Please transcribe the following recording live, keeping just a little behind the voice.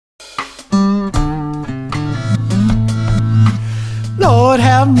Lord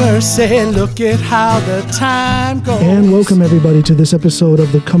have mercy, look at how the time goes. And welcome everybody to this episode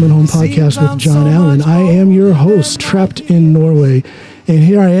of the Coming Home Podcast with John Allen. I am your host, trapped in Norway. And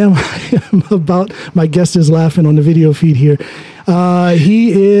here I am my guest is laughing on the video feed here.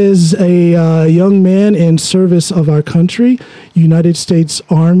 He is a young man in service of our country, United States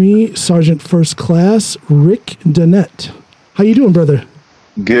Army, Sergeant First Class, Rick Donnette. How you doing, brother?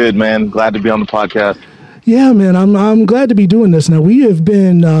 Good, man. Glad to be on the podcast. Yeah, man, I'm glad to be doing this. Now, we have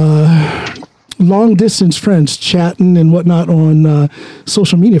been long-distance friends chatting and whatnot on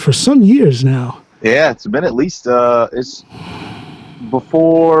social media for some years now. Yeah, it's been at least, it's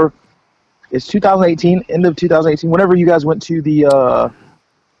 2018, end of 2018, whenever you guys went to the...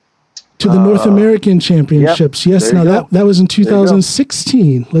 North American Championships. Yep, yes, now that was in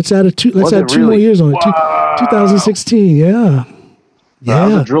 2016. Let's add two more years on it. Wow. 2016, yeah. I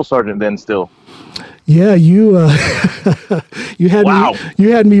was a drill sergeant then still. Yeah, you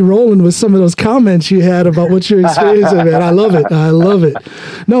had me rolling with some of those comments you had about what you're experiencing, man. I love it.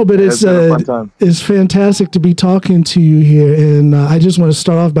 No, but it's fantastic to be talking to you here, and I just want to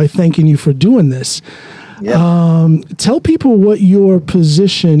start off by thanking you for doing this. Yeah. Tell people what your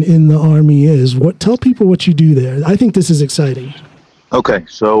position in the Army is. Tell people what you do there. I think this is exciting. Okay,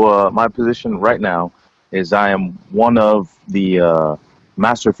 so my position right now is I am one of the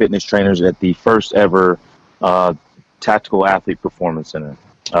master fitness trainers at the first ever Tactical Athlete Performance Center.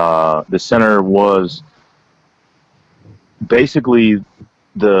 The center was basically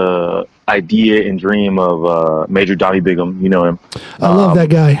the idea and dream of Major Donnie Bigham. You know him. I love that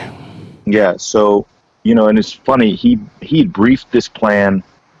guy. Yeah, so, and it's funny, he briefed this plan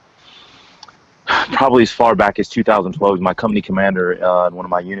probably as far back as 2012. He was my company commander in one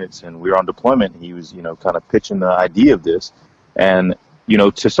of my units, and we were on deployment. He was, kind of pitching the idea of this. And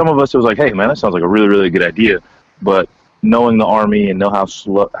to some of us, it was like, hey, man, that sounds like a really, really good idea. But knowing the Army and know how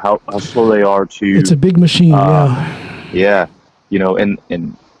slow they are to... It's a big machine, yeah. Yeah,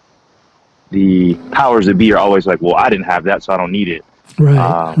 and the powers that be are always like, well, I didn't have that, so I don't need it.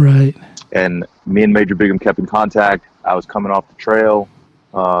 Right. And me and Major Bigham kept in contact. I was coming off the trail,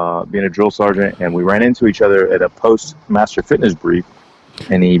 being a drill sergeant, and we ran into each other at a post-master fitness brief.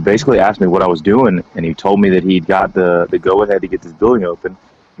 And he basically asked me what I was doing, and he told me that he'd got the go-ahead to get this building open.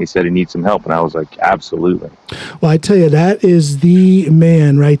 He said he needs some help, and I was like, absolutely. Well, I tell you, that is the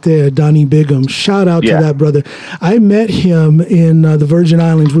man right there, Donnie Bigham. Shout out to that brother. I met him in the Virgin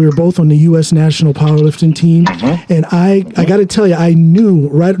Islands. We were both on the U.S. national powerlifting team, and I got to tell you, I knew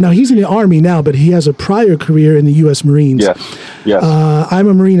right now, he's in the Army now, but he has a prior career in the U.S. Marines. Yes. I'm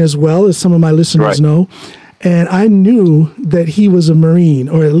a Marine as well, as some of my listeners know. And I knew that he was a Marine,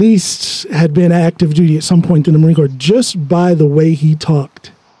 or at least had been active duty at some point in the Marine Corps, just by the way he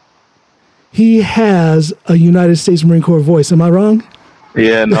talked. He has a United States Marine Corps voice. Am I wrong?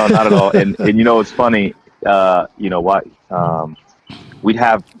 Yeah, no, not at all. And it's funny, we'd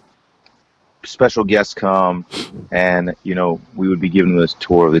have special guests come, and, we would be giving them this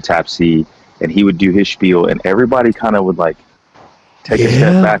tour of the TAPC, and he would do his spiel, and everybody kind of would, take a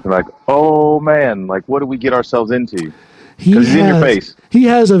step back and like, oh man, what do we get ourselves into? Because he's in your face. He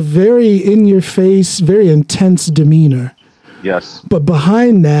has a very in-your-face, very intense demeanor. Yes. But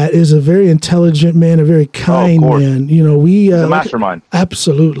behind that is a very intelligent man, a very kind man. He's a mastermind.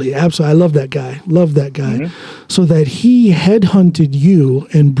 Absolutely. I love that guy. Mm-hmm. So that he headhunted you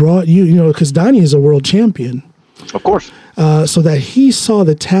and brought you, because Donnie is a world champion. Of course. So that he saw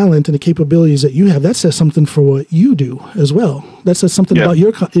the talent and the capabilities that you have. That says something for what you do as well. That says something about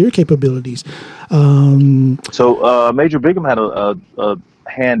your capabilities. So Major Bigham had a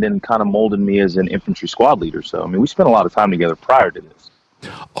hand in kind of molding me as an infantry squad leader. So, we spent a lot of time together prior to this.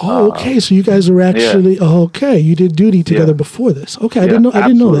 Oh, okay. So you guys were actually, okay. You did duty together before this. Okay. I didn't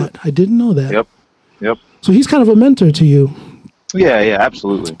know that. Yep. So he's kind of a mentor to you. Yeah,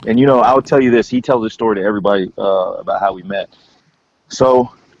 absolutely. And, I would tell you this. He tells a story to everybody about how we met.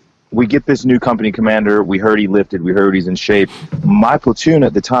 So we get this new company commander. We heard he lifted. We heard he's in shape. My platoon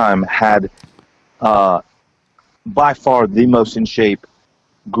at the time had by far the most in shape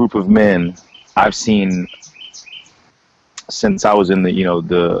group of men I've seen since I was in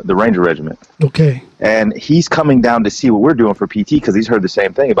the Ranger Regiment. Okay. And he's coming down to see what we're doing for PT because he's heard the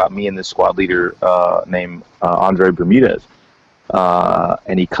same thing about me and this squad leader named Andre Bermudez.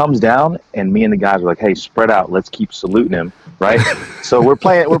 And he comes down, and me and the guys are like, "Hey, spread out. Let's keep saluting him, right?" So we're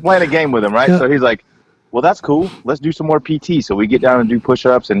playing a game with him, right? Yeah. So he's like, "Well, that's cool. Let's do some more PT." So we get down and do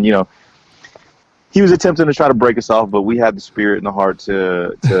push-ups, and he was attempting to try to break us off, but we had the spirit and the heart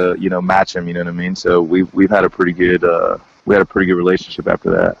to match him. You know what I mean? So we've had a pretty good relationship after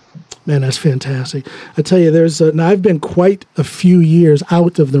that. Man, that's fantastic. I tell you, now I've been quite a few years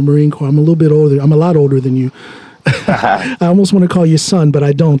out of the Marine Corps. I'm a little bit older. I'm a lot older than you. I almost want to call you son, but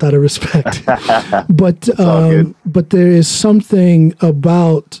I don't, out of respect. But there is something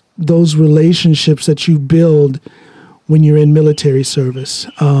about those relationships that you build when you're in military service.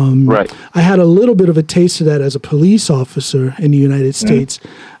 Right. I had a little bit of a taste of that as a police officer in the United States.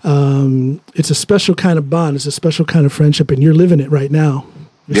 It's a special kind of bond. It's a special kind of friendship, and you're living it right now.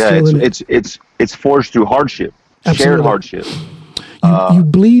 It's forged through hardship, Absolutely. Shared hardship. You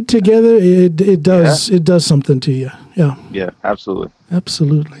bleed together. It does something to you. Yeah. Yeah, absolutely.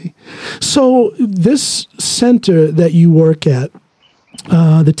 Absolutely. So this center that you work at,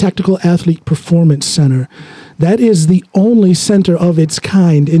 the Tactical Athlete Performance Center, that is the only center of its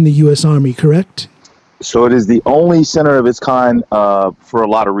kind in the U.S. Army, correct? So it is the only center of its kind for a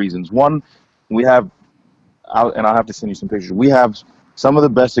lot of reasons. One, we have, and I'll have to send you some pictures, we have some of the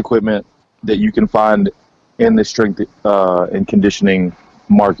best equipment that you can find in the strength and conditioning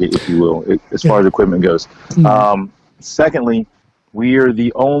market, if you will, as far as equipment goes. Secondly, we are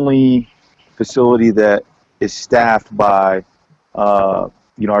the only facility that is staffed by, our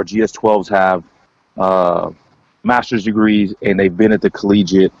GS-12s have master's degrees, and they've been at the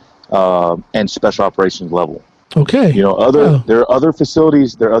collegiate and special operations level. Okay. There are other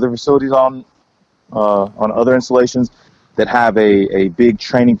facilities. There are other facilities on other installations that have a big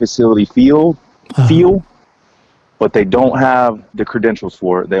training facility feel, but they don't have the credentials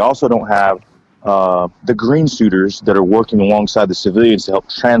for it. They also don't have the green suiters that are working alongside the civilians to help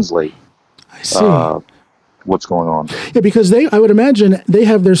translate what's going on. Yeah, because I would imagine they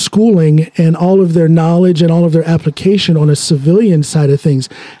have their schooling and all of their knowledge and all of their application on a civilian side of things.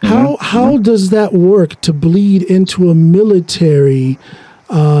 How does that work to bleed into a military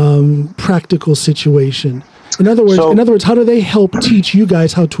practical situation? In other words, how do they help teach you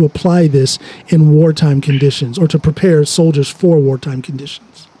guys how to apply this in wartime conditions or to prepare soldiers for wartime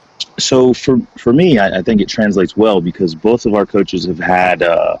conditions? So for me, I think it translates well because both of our coaches have had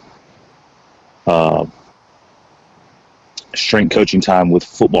strength coaching time with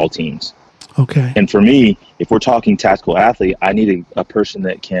football teams. Okay. And for me, if we're talking tactical athlete, I need a person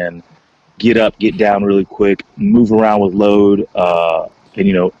that can get up, get down really quick, move around with load,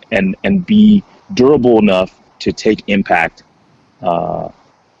 and be durable enough to take impact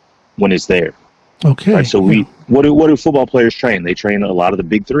when it's there. Okay. Right, so what do football players train? They train a lot of the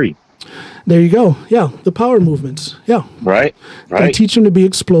big three. There you go. Yeah, the power movements. Yeah. Right. I teach them to be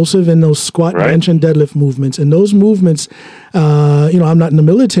explosive in those squat, bench, and deadlift movements. And those movements, I'm not in the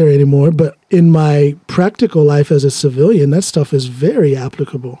military anymore, but in my practical life as a civilian, that stuff is very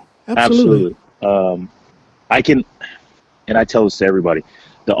applicable. Absolutely. I tell this to everybody,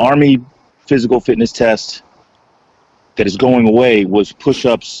 the Army physical fitness test that is going away was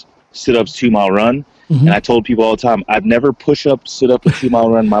push-ups, sit-ups, 2-mile run. And I told people all the time, I've never push-up, sit-up, a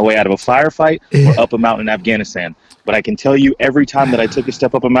 2-mile run my way out of a firefight or up a mountain in Afghanistan. But I can tell you every time that I took a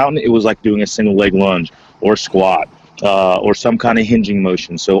step up a mountain, it was like doing a single leg lunge or squat or some kind of hinging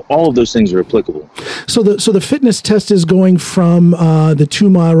motion. So all of those things are applicable. So the fitness test is going from the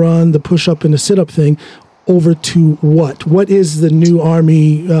 2-mile run, the push-up, and the sit-up thing over to what? What is the new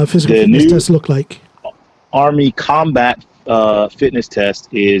Army physical fitness test look like? Army combat fitness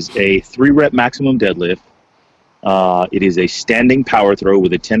test is a 3-rep maximum deadlift. It is a standing power throw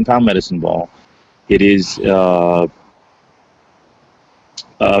with a 10-pound medicine ball. It is a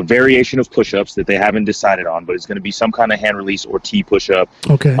variation of push-ups that they haven't decided on, but it's going to be some kind of hand release or T push-up.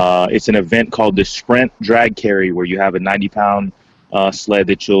 Okay. It's an event called the Sprint Drag Carry, where you have a 90-pound sled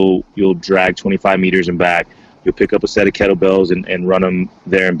that you'll drag 25 meters and back. You'll pick up a set of kettlebells and run them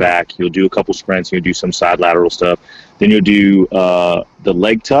there and back. You'll do a couple sprints. You'll do some side lateral stuff. Then you'll do the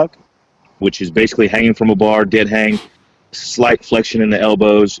leg tuck, which is basically hanging from a bar, dead hang, slight flexion in the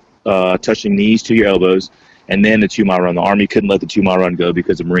elbows, touching knees to your elbows, and then the 2-mile run. The Army couldn't let the 2-mile run go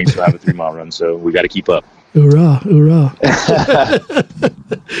because the Marines still have a 3-mile run, so we got to keep up. Hoorah, hoorah.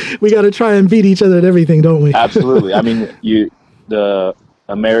 We got to try and beat each other at everything, don't we? Absolutely. I mean, the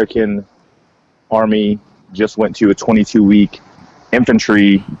American Army just went to a 22-week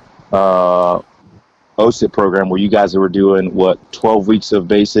infantry OSIT program where you guys were doing 12 weeks of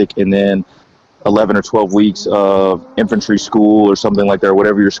basic and then 11 or 12 weeks of infantry school or something like that, or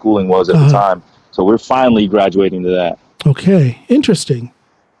whatever your schooling was at the time. So we're finally graduating to that. Okay, interesting.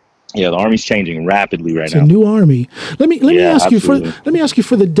 Yeah, the Army's changing rapidly right now. It's a new Army. Let me ask you for the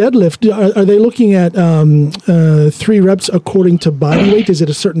deadlift. Are they looking at 3 reps according to body weight? Is it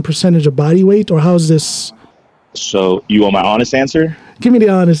a certain percentage of body weight, or how's this? So you want my honest answer? Give me the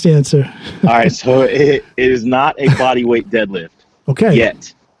honest answer. All right, so it is not a body weight deadlift. Okay.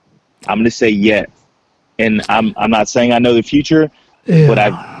 Yet. I'm going to say yet. And I'm not saying I know the future, but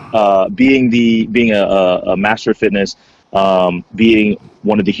I've being a master of fitness, being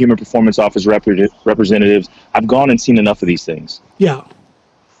one of the Human Performance Office representatives, I've gone and seen enough of these things. Yeah.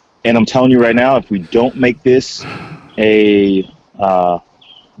 And I'm telling you right now, if we don't make this a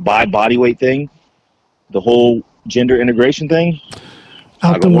by body weight thing, the whole gender integration thing,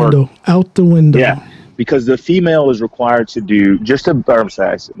 out the window. Yeah, because the female is required to do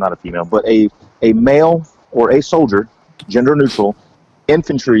not a female, but a male or a soldier, gender neutral,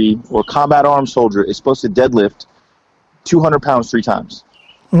 infantry or combat armed soldier is supposed to deadlift 200 pounds 3 times.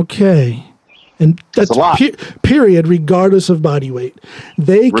 Okay. And that's a lot. Period, regardless of body weight.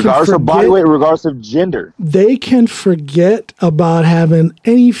 Regardless of body weight, regardless of gender. They can forget about having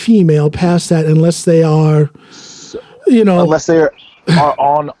any female past that unless they are, unless they are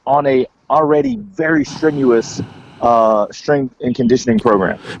on a already very strenuous strength and conditioning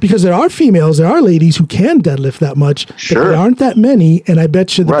program. Because there are ladies who can deadlift that much. Sure. But there aren't that many, and I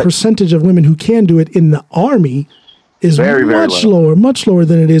bet you the percentage of women who can do it in the Army is much lower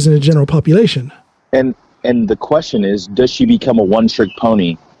than it is in the general population. And the question is, does she become a one-trick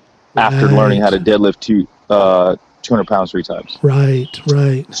pony after learning how to deadlift 200 pounds 3 times? Right.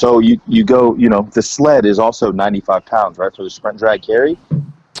 So you go, the sled is also 95 pounds, right, for the sprint drag carry.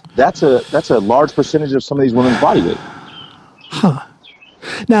 That's a large percentage of some of these women's body weight. Huh.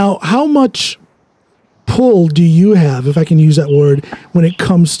 Now, how much pull do you have, if I can use that word, when it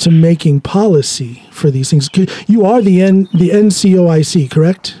comes to making policy for these things? You are the NCOIC,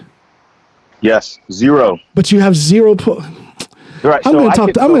 correct? Yes, 0. But you have 0 pull. Right, I'm going to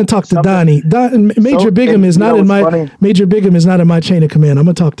talk to Donnie. Major Bigham is not in my chain of command. I'm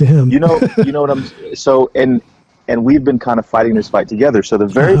going to talk to him. You know what and we've been kind of fighting this fight together. So the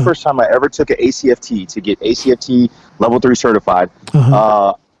very first time I ever took an ACFT to get ACFT level 3 certified,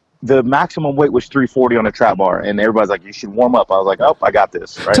 the maximum weight was 340 on a trap bar, and everybody's like, "You should warm up." I was like, "Oh, I got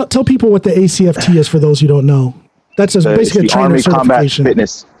this." Right? Tell people what the ACFT is for those who don't know. That's basically a trainer Army certification. Combat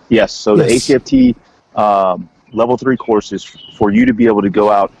Fitness. Yes. So the ACFT level 3 course is for you to be able to go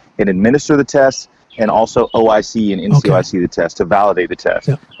out and administer the test, and also OIC and NCOIC the test to validate the test,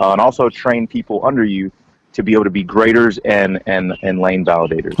 and also train people under you to be able to be graders and lane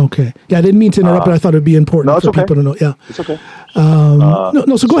validators. Okay. Yeah, I didn't mean to interrupt, but I thought it'd be important for people to know. Yeah. It's okay.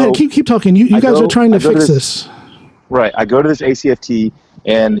 So go ahead. Keep talking. You guys are trying to fix this. Right. I go to this ACFT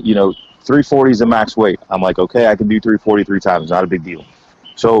and, 340 is the max weight. I'm like, okay, I can do 340 3 times. Not a big deal.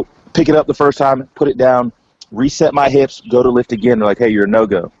 So pick it up the first time, put it down, reset my hips, go to lift again. They're like, hey, you're a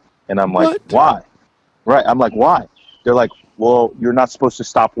no-go. And I'm like, why? Right. I'm like, why? They're like, well, you're not supposed to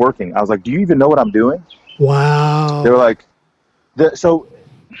stop working. I was like, do you even know what I'm doing? Wow. They were like,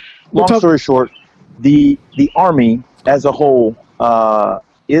 long story short, the Army as a whole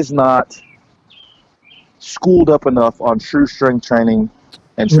is not schooled up enough on true strength training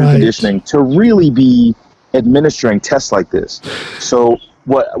and true conditioning to really be administering tests like this. So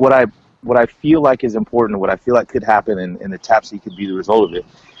what I feel like is important, what I feel like could happen, and the TAPC could be the result of it,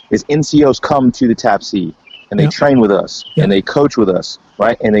 is NCOs come to the TAPC and they train with us and they coach with us,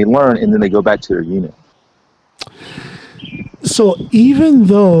 right? And they learn, and then they go back to their unit. So even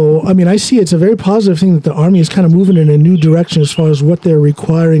though, I see it's a very positive thing that the Army is kind of moving in a new direction as far as what they're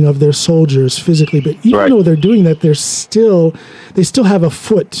requiring of their soldiers physically, but even though they're doing that, they still have a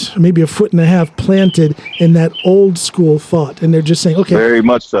foot, maybe a foot and a half planted in that old school thought. And they're just saying, okay, very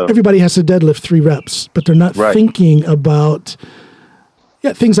much so. Everybody has to deadlift 3 reps, but they're not thinking about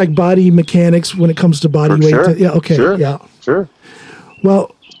things like body mechanics when it comes to body weight. Sure.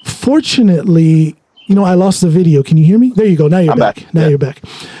 Well, fortunately, I lost the video. Can you hear me? There you go. Now you're back. Now you're back.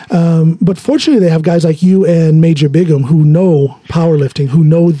 But fortunately, they have guys like you and Major Bigham who know powerlifting, who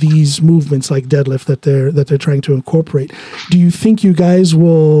know these movements like deadlift that they're trying to incorporate. Do you think you guys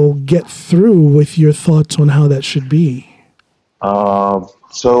will get through with your thoughts on how that should be?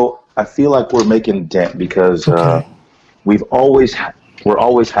 So I feel like we're making dent because we're always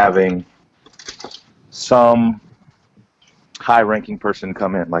having some high-ranking person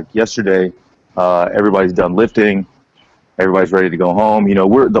come in. Like yesterday. Everybody's done lifting. Everybody's ready to go home.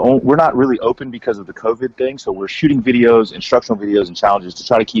 We're not really open because of the COVID thing, so we're shooting videos, instructional videos, and challenges to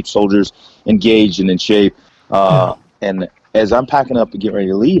try to keep soldiers engaged and in shape. And as I'm packing up to get ready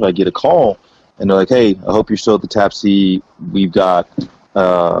to leave, I get a call, and they're like, "Hey, I hope you're still at the TAPC. We've got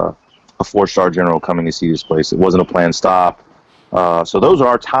a 4-star general coming to see this place. It wasn't a planned stop." So those are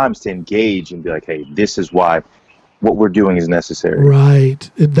our times to engage and be like, "Hey, this is why." What we're doing is necessary.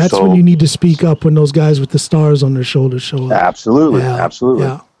 Right. That's when you need to speak up when those guys with the stars on their shoulders show up. Absolutely.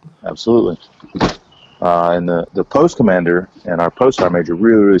 And the post commander and our post sergeant major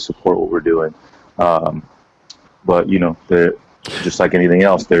really support what we're doing. But just like anything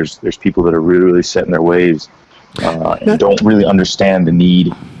else, there's people that are really set in their ways and don't really understand the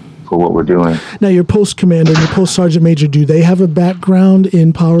need for what we're doing. Now, your post commander and your post sergeant major, do they have a background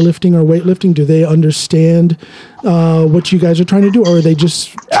in powerlifting or weightlifting? Do they understand what you guys are trying to do, or are they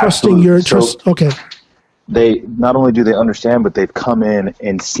just trusting your trust? Okay. They not only do they understand, but they've come in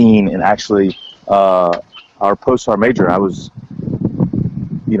and seen, and actually, our post sergeant major, I was,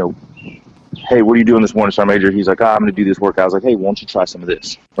 hey, what are you doing this morning, sergeant major? He's like, I'm going to do this workout. I was like, hey, why don't you try some of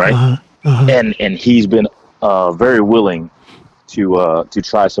this, right? And he's been very willing to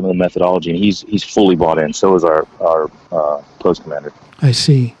try some of the methodology, and he's fully bought in. So is our post commander. I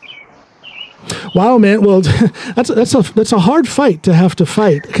see. Wow, man. Well, that's a hard fight to have to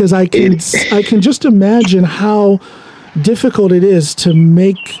fight, because I can just imagine how difficult it is to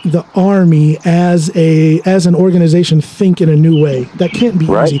make the Army as an organization think in a new way. That can't be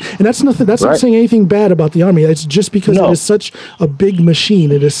easy. And that's nothing. That's not saying anything bad about the Army. It's just because it is such a big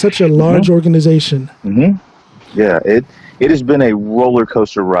machine. It is such a large organization. Yeah, it has been a roller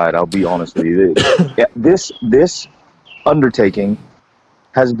coaster ride. I'll be honest with you. This undertaking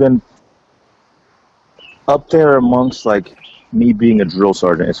has been up there amongst like me being a drill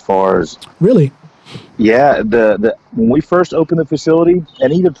sergeant as far as really. Yeah, when we first opened the facility,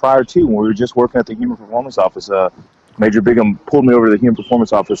 and even prior to when we were just working at the Human Performace Office, Major Bigham pulled me over to the Human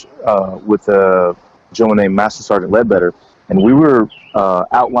Performace Office with a gentleman named Master Sergeant Ledbetter, and we were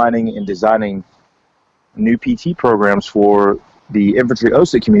outlining and designing new PT programs for the infantry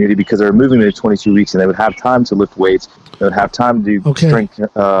OSIC community, because they were moving into 22 weeks, and they would have time to lift weights, they would have time to do strength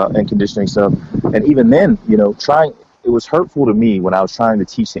and conditioning stuff, and even then, it was hurtful to me when I was trying to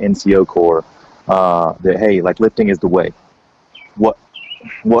teach the NCO Corps that, hey, like, lifting is the way. What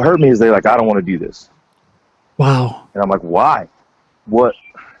hurt me is they're like, I don't want to do this. Wow. And I'm like, why? What?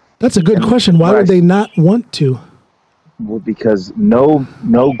 That's a good question. Why would they not want to? Well, because no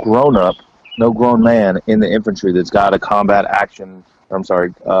grown man in the infantry that's got a combat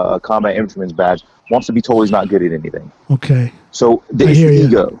infantryman's badge wants to be told he's not good at anything. Okay. So it's the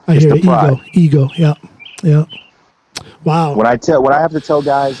ego. It's the pride. Ego. Yeah. Wow. When I have to tell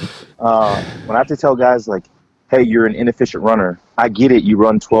guys like, hey, you're an inefficient runner. I get it. You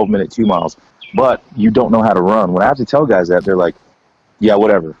run 12-minute 2 miles, but you don't know how to run. When I have to tell guys that, they're like, yeah,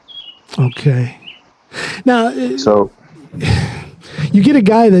 whatever. Okay. Now, so you get a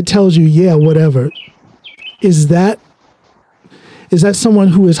guy that tells you, yeah, whatever. Is that someone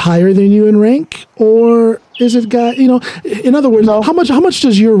who is higher than you in rank, or is it guy, in other words, how much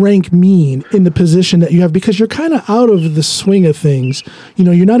does your rank mean in the position that you have? Because you're kind of out of the swing of things.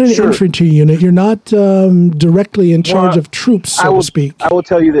 You're not an infantry unit. You're not directly in charge of troops, so to speak. I will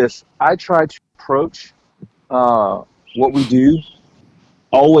tell you this. I try to approach what we do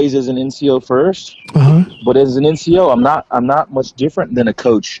always as an NCO first, but as an NCO, I'm not much different than a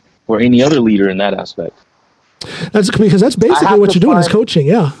coach or any other leader in that aspect. That's because that's basically what you're doing is coaching,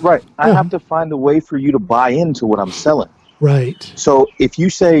 yeah. Right. I have to find a way for you to buy into what I'm selling. Right. So if you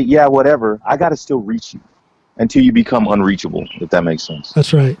say, yeah, whatever, I got to still reach you until you become unreachable, if that makes sense.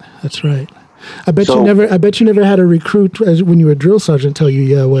 That's right. I bet you never had a recruit when you were a drill sergeant tell you,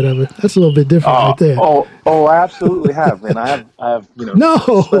 yeah, whatever. That's a little bit different right there. Oh, I absolutely have, man. I have a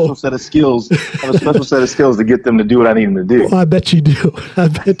special set of skills. I have a special set of skills to get them to do what I need them to do. Well, I bet you do.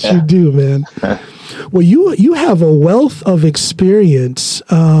 You do, man. Well, you have a wealth of experience.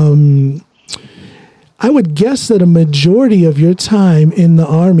 I would guess that a majority of your time in the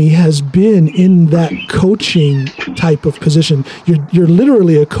Army has been in that coaching type of position. You're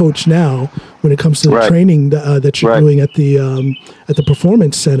literally a coach now when it comes to the training that you're doing at the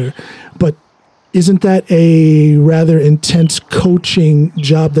Performance Center. But isn't that a rather intense coaching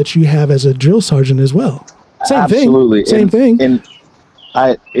job that you have as a drill sergeant as well? Absolutely. Same thing.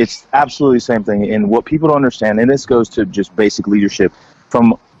 It's absolutely the same thing. And what people don't understand, and this goes to just basic leadership,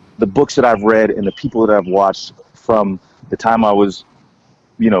 from the books that I've read and the people that I've watched from the time I was,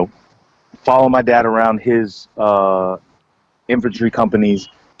 following my dad around his infantry companies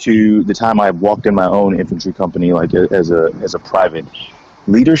to the time I walked in my own infantry company, like as a private.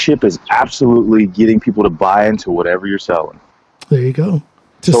 Leadership is absolutely getting people to buy into whatever you're selling. There you go.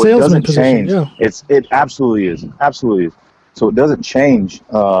 It's a salesman it doesn't position. Change. Yeah. It absolutely is. Absolutely is. So it doesn't change.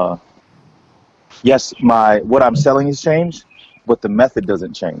 Yes, what I'm selling has changed, but the method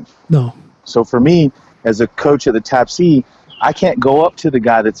doesn't change. No. So for me, as a coach at the TAPC, I can't go up to the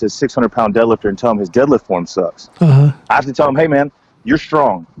guy that's a 600-pound deadlifter and tell him his deadlift form sucks. I have to tell him, hey, man, you're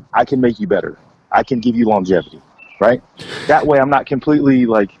strong. I can make you better. I can give you longevity, right? That way I'm not completely,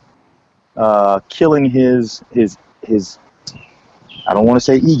 killing his I don't want to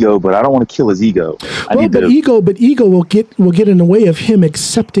say ego, but I don't want to kill his ego. Ego will get in the way of him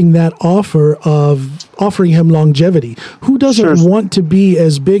accepting that offer of offering him longevity. Who doesn't want to be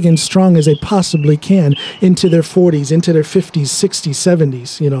as big and strong as they possibly can into their 40s, into their 50s, 60s,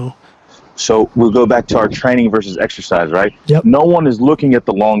 70s, you know? So we'll go back to our training versus exercise, right? Yep. No one is looking at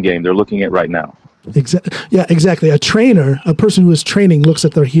the long game. They're looking at right now. Exactly. A person who is training looks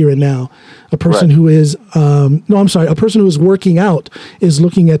at their here and now. A person who is, a person who is working out is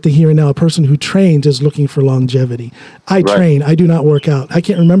looking at the here and now. A person who trains is looking for longevity. I train. I do not work out. I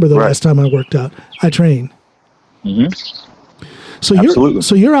can't remember the last time I worked out. I train. Mm-hmm.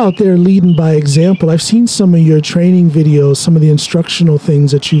 So you're out there leading by example. I've seen some of your training videos, some of the instructional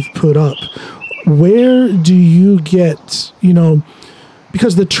things that you've put up. Where do you get,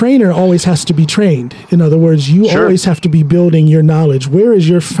 because the trainer always has to be trained. In other words, you always have to be building your knowledge. Where is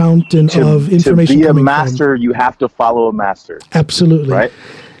your fountain of information coming from? To be a master, you have to follow a master. Absolutely. Right?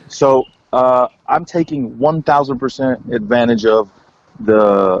 So I'm taking 1,000% advantage of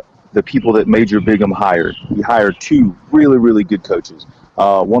the people that Major Bigham hired. He hired 2 really, really good coaches.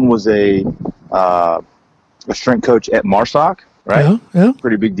 One was a strength coach at MARSOC, right? Yeah.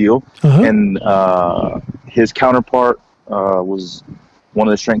 Pretty big deal. Uh-huh. And his counterpart was one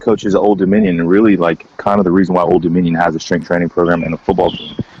of the strength coaches at Old Dominion, and really kind of the reason why Old Dominion has a strength training program and a football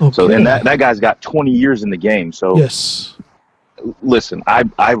team. Okay. So, and that guy's got 20 years in the game. So yes. Listen,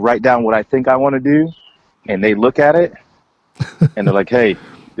 I write down what I think I want to do, and they look at it, and they're like, hey,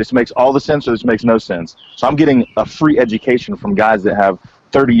 this makes all the sense or this makes no sense. So I'm getting a free education from guys that have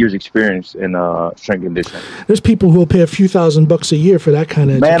 30 years experience in strength conditioning. There's people who will pay a few $1,000s a year for that kind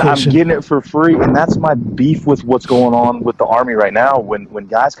of education. Man, I'm getting it for free, and that's my beef with what's going on with the Army right now. When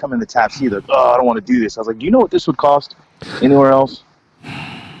guys come in the TAPC, they're like, I don't want to do this. I was like, do you know what this would cost anywhere else?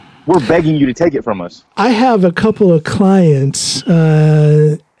 We're begging you to take it from us. I have a couple of clients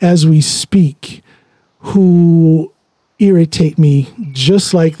as we speak who irritate me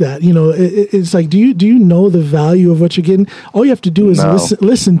just like that. It's like, do you know the value of what you're getting? All you have to do is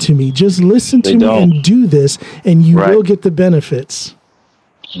listen to me. Just listen to me and do this, and you will get the benefits.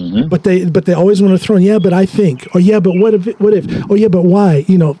 Mm-hmm. But they always want to throw in, but I think, or but what if, oh but why?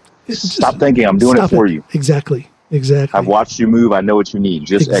 Stop thinking. I'm doing it for you. Exactly. I've watched you move. I know what you need.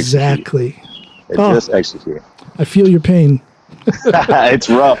 Just execute. Just execute. I feel your pain. It's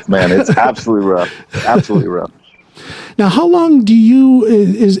rough, man. It's absolutely rough. Absolutely rough. Now, how long do you,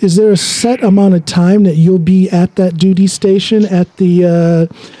 is there a set amount of time that you'll be at that duty station at the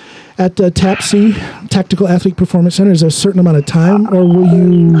TAPC, Tactical Athlete Performance Center? Is there a certain amount of time, or will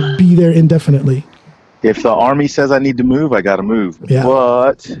you be there indefinitely? If the Army says I need to move, I got to move. Yeah.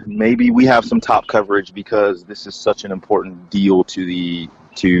 But maybe we have some top coverage because this is such an important deal to the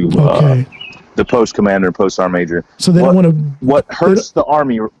post commander and post sergeant major. So they don't want to. What hurts the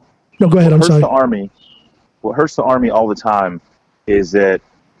Army? No, go ahead. I'm sorry. What hurts the Army all the time is that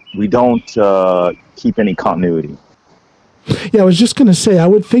we don't keep any continuity. Yeah, I was just going to say, I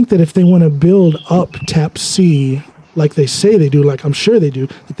would think that if they want to build up TAPC like they say they do, like I'm sure they do,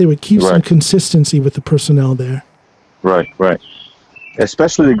 that they would keep some consistency with the personnel there. Right.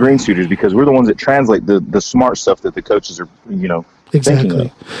 Especially the green suiters, because we're the ones that translate the smart stuff that the coaches are,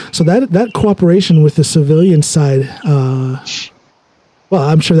 Exactly. So that cooperation with the civilian side, well,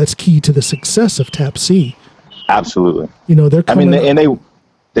 I'm sure that's key to the success of TAPC. Absolutely. They're coming.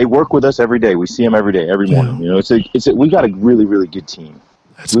 They work with us every day. We see them every day, every morning. We got a really, really good team.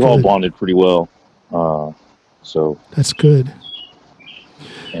 We've all bonded pretty well. So that's good.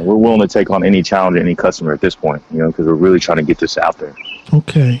 And we're willing to take on any challenge, any customer at this point, because we're really trying to get this out there.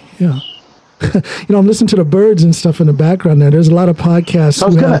 Okay. Yeah. I'm listening to the birds and stuff in the background there. There's a lot of podcasts. So I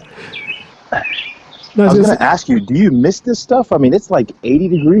was going to ask you, do you miss this stuff? I mean, it's like 80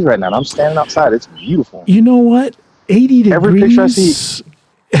 degrees right now, and I'm standing outside. It's beautiful. You know what? 80 degrees. Every picture I see,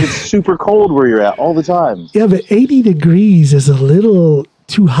 it's super cold where you're at all the time. Yeah, but 80 degrees is a little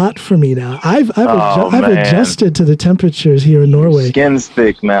too hot for me now. I've adjusted to the temperatures here in Norway. Skin's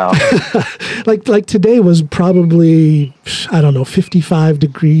thick now. like today was probably, 55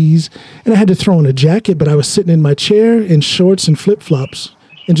 degrees, and I had to throw on a jacket, but I was sitting in my chair in shorts and flip-flops.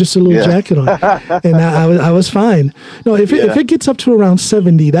 And just a little jacket on, and I was fine. No, if it gets up to around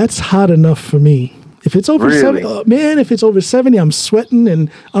 70, that's hot enough for me. If it's over 70, if it's over 70, I'm sweating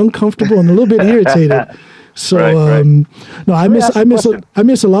and uncomfortable and a little bit irritated. So no, I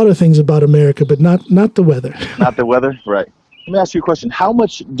miss a lot of things about America, but not the weather. Not the weather, right? Let me ask you a question. How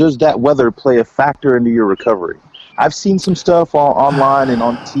much does that weather play a factor into your recovery? I've seen some stuff online and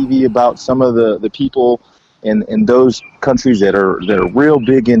on TV about some of the people in those countries that are real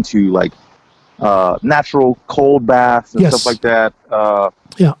big into like natural cold baths and stuff like that.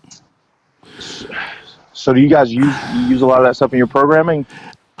 Yeah. So do you guys use a lot of that stuff in your programming?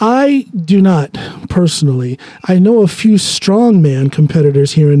 I do not personally. I know a few strongman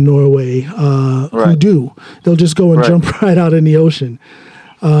competitors here in Norway who do. They'll just go and jump right out in the ocean.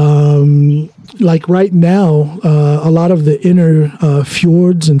 Like right now, a lot of the inner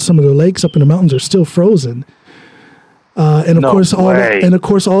fjords and some of the lakes up in the mountains are still frozen. And of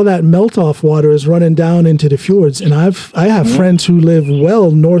course, all that melt-off water is running down into the fjords. And I have friends who live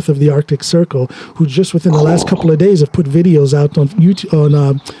well north of the Arctic Circle who just within the last couple of days have put videos out on YouTube,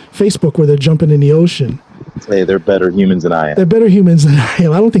 on Facebook where they're jumping in the ocean. Hey, they're better humans than I am. They're better humans than I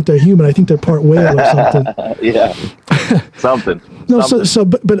am. I don't think they're human. I think they're part whale or something. Yeah, something. No,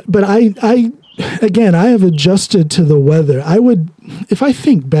 something. But I again, I have adjusted to the weather. I would, if I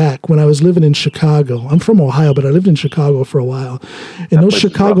think back when I was living in Chicago, I'm from Ohio, but I lived in Chicago for a while. And those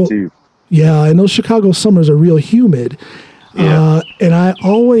Chicago summers are real humid. Yeah. And I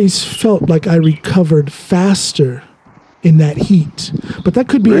always felt like I recovered faster in that heat. But that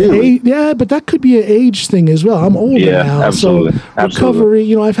could be an age thing as well. I'm older now, absolutely. So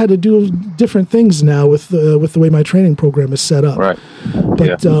recovery, I've had to do different things now with the way my training program is set up. Right.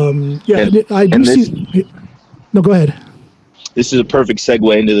 But I do see. No, go ahead. This is a perfect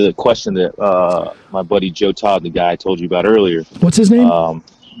segue into the question that my buddy Joe Todd, the guy I told you about earlier. What's his name?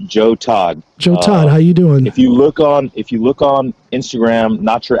 Joe Todd. Joe Todd, how you doing? If you look on Instagram,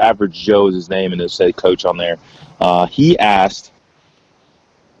 Not Your Average Joe is his name, and it'll say coach on there. He asked,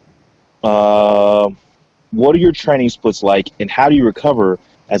 what are your training splits like, and how do you recover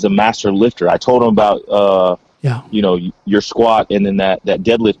as a master lifter? I told him about, your squat and then that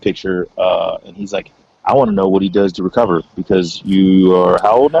deadlift picture, and he's like, I want to know what he does to recover, because you are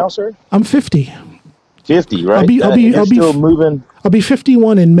how old now, sir? I'm 50. 50, right? I'll be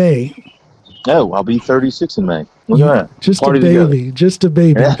 51 in May. Oh, I'll be 36 in May. Look at that. Just a baby. Just a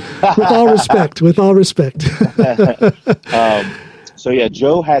baby. With all respect. So yeah,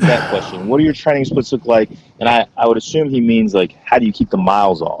 Joe had that question. What do your training splits look like? And I would assume he means like, how do you keep the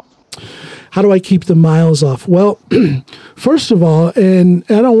miles off? How do I keep the miles off? Well, first of all, and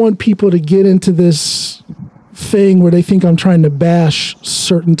I don't want people to get into this thing where they think I'm trying to bash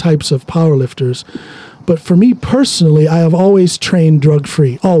certain types of powerlifters. But for me personally, I have always trained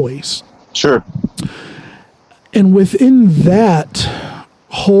drug-free, always. Sure. And within that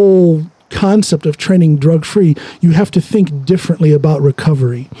whole concept of training drug-free, you have to think differently about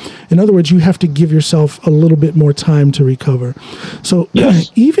recovery. In other words, you have to give yourself a little bit more time to recover. So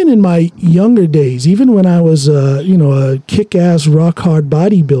even in my younger days, even when I was a kick-ass, rock-hard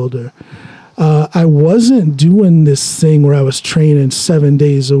bodybuilder, I wasn't doing this thing where I was training 7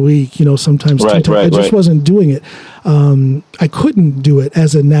 days a week, sometimes 10 times. I just wasn't doing it. I couldn't do it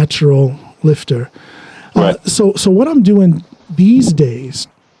as a natural lifter. So what I'm doing these days,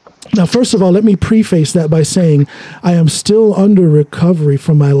 now, first of all, let me preface that by saying I am still under recovery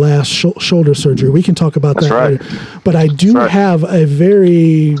from my last shoulder surgery. We can talk about that later. But I do have a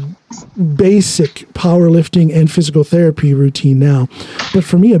very basic powerlifting and physical therapy routine now. But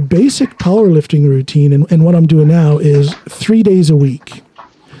for me, a basic powerlifting routine and what I'm doing now is 3 days a week.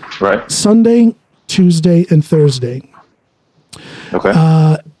 Right. Sunday, Tuesday, and Thursday.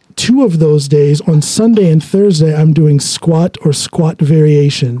 Okay. 2 of those days, on Sunday and Thursday, I'm doing squat or squat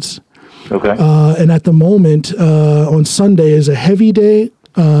variations. Okay. And at the moment, on Sunday is a heavy day,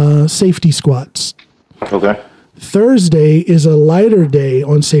 safety squats. Okay. Thursday is a lighter day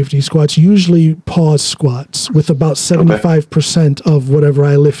on safety squats, usually pause squats, with about 75% of whatever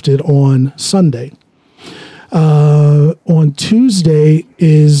I lifted on Sunday. On Tuesday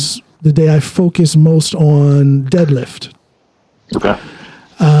is the day I focus most on deadlift. Okay.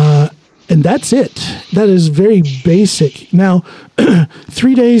 And that's it. That is very basic. Now,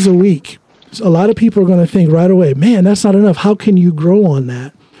 3 days a week, a lot of people are going to think right away, man, that's not enough. How can you grow on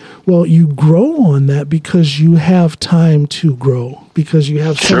that? Well, you grow on that because you have time to grow, because you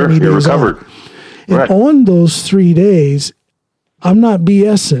have so many days recovered. And on those 3 days, I'm not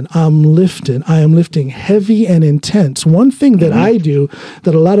BSing. I'm lifting. I am lifting heavy and intense. One thing that I do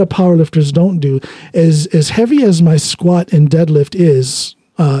that a lot of powerlifters don't do is, as heavy as my squat and deadlift is,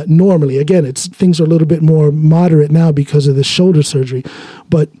 normally, again, things are a little bit more moderate now because of the shoulder surgery.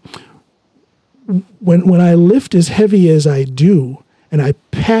 But when I lift as heavy as I do, and I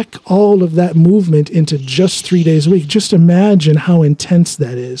pack all of that movement into just 3 days a week, just imagine how intense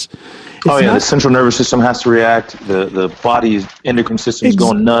that is. The central nervous system has to react. The body's endocrine system is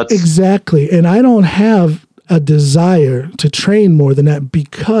going nuts. Exactly. And I don't have a desire to train more than that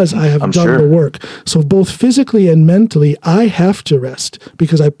because I have done the work. So both physically and mentally, I have to rest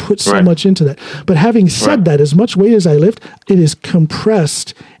because I put so much into that. But having said that, as much weight as I lift, it is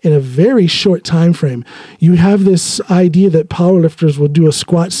compressed in a very short time frame. You have this idea that powerlifters will do a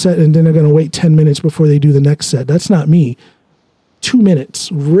squat set and then they're going to wait 10 minutes before they do the next set. That's not me. 2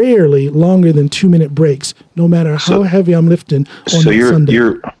 minutes, rarely longer than 2 minute breaks, no matter how heavy I'm lifting on Sunday.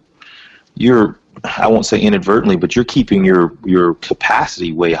 You're I won't say inadvertently, but you're keeping your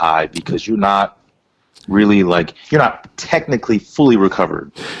capacity way high because you're not really you're not technically fully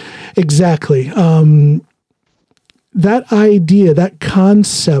recovered. Exactly. That idea, that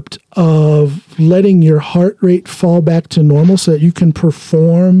concept of letting your heart rate fall back to normal so that you can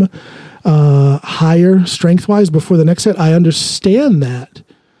perform higher strength-wise before the next set, I understand that.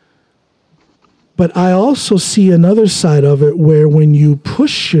 But I also see another side of it where when you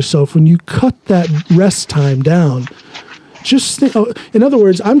push yourself, when you cut that rest time down, just think, in other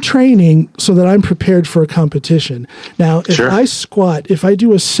words, I'm training so that I'm prepared for a competition. Now, if I squat, if I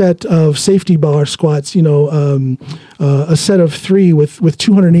do a set of safety bar squats, a set of 3 with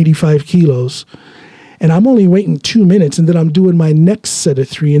 285 kilos, and I'm only waiting 2 minutes, and then I'm doing my next set of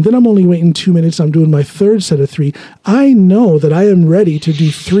 3, and then I'm only waiting 2 minutes, I'm doing my third set of 3. I know that I am ready to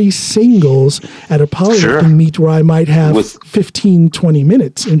do 3 singles at a powerlifting meet where I might have 15, 20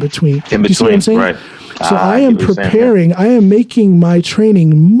 minutes in between. Do you see what I'm saying? Right. So I am preparing, I am making my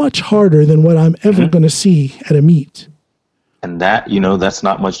training much harder than what I'm ever going to see at a meet. And that, that's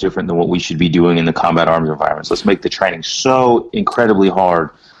not much different than what we should be doing in the combat arms environments. Let's make the training so incredibly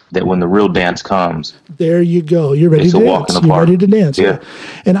hard that when the real dance comes, there you go. You're ready to dance. You're ready to dance. Yeah.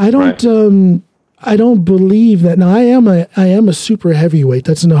 And I don't believe that. Now I am a super heavyweight.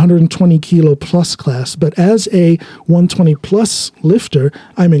 That's an 120 kilo plus class. But as a 120 plus lifter,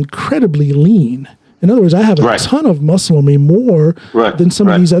 I'm incredibly lean. In other words, I have a ton of muscle on me, more than some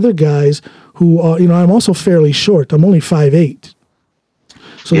of these other guys who are, I'm also fairly short. I'm only 5'8".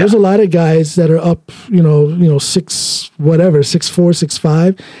 So there's a lot of guys that are up, 6'4",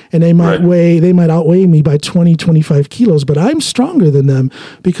 6'5", and they might outweigh me by 20, 25 kilos, but I'm stronger than them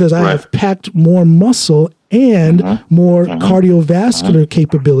because I have packed more muscle and more cardiovascular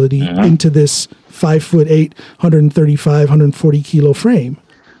capability into this 5'8", 135, 140 kilo frame.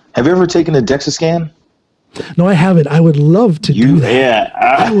 Have you ever taken a DEXA scan? No, I haven't. I would love to do that. Yeah.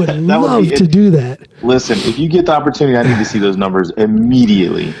 I would love to do that. Listen, if you get the opportunity, I need to see those numbers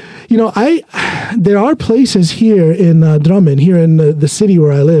immediately. There are places here in Drummond, here in the city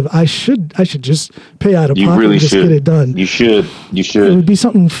where I live. I should just pay out of pocket and just get it done. You should. It would be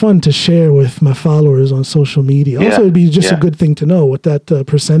something fun to share with my followers on social media. Yeah. Also, it would be just a good thing to know what that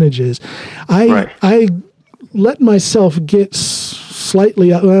percentage is. I let myself get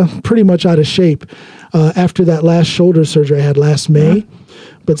slightly, pretty much out of shape after that last shoulder surgery I had last May.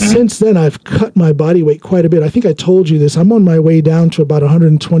 But since then, I've cut my body weight quite a bit. I think I told you this. I'm on my way down to about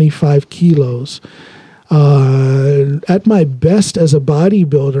 125 kilos. At my best as a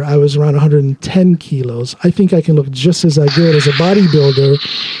bodybuilder, I was around 110 kilos. I think I can look just as good as a bodybuilder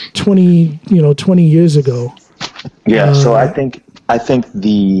 20 years ago. Yeah, so I think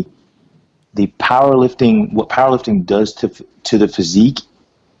the powerlifting, what powerlifting does to the physique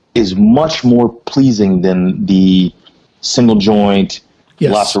is much more pleasing than the single joint,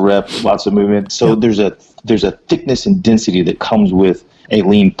 lots of reps, lots of movement. So there's a thickness and density that comes with a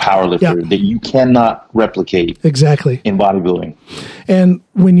lean powerlifter that you cannot replicate in bodybuilding. And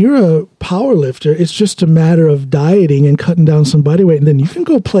when you're a powerlifter, it's just a matter of dieting and cutting down some body weight, and then you can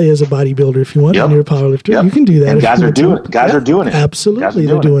go play as a bodybuilder if you want. When you're a powerlifter, you can do that. And guys are doing it. Absolutely,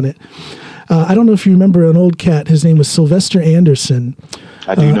 they're doing it. I don't know if you remember an old cat. His name was Sylvester Anderson.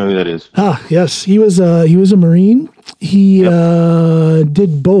 I do know who that is. Yes. He was a Marine. He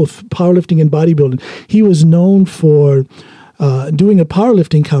did both powerlifting and bodybuilding. He was known for doing a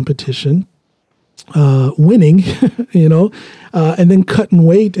powerlifting competition, winning, and then cutting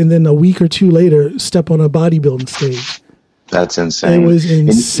weight, and then a week or two later, step on a bodybuilding stage. That's insane. It was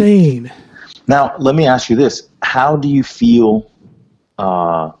insane. Now, let me ask you this. How do you feel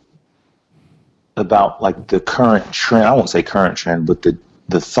about the current trend? I won't say current trend, but the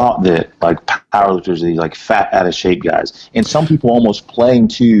thought that powerlifters are these fat, out of shape guys, and some people almost playing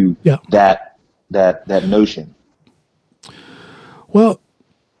to that notion. Well,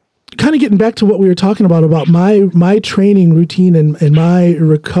 kind of getting back to what we were talking about my training routine and my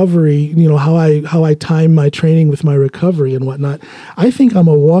recovery, how I time my training with my recovery and whatnot. I think I'm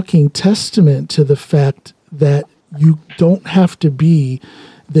a walking testament to the fact that you don't have to be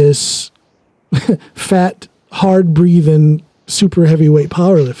this fat, hard breathing, super heavyweight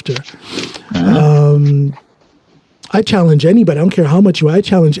powerlifter. I challenge anybody. I don't care how much I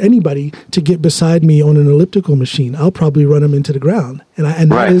challenge anybody to get beside me on an elliptical machine. I'll probably run them into the ground.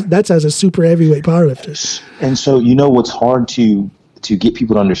 And that's as a super heavyweight powerlifter. And so, what's hard to get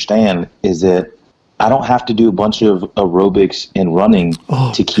people to understand is that I don't have to do a bunch of aerobics and running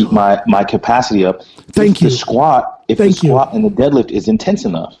to keep my capacity up. If the squat and the deadlift is intense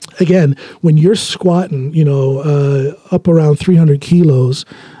enough. Again, when you're squatting, up around 300 kilos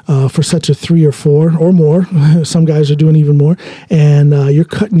for such a 3 or 4 or more, some guys are doing even more, and you're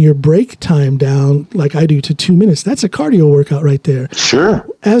cutting your break time down like I do to 2 minutes. That's a cardio workout right there. Sure.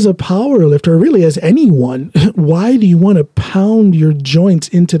 As a power lifter, or really as anyone, why do you want to pound your joints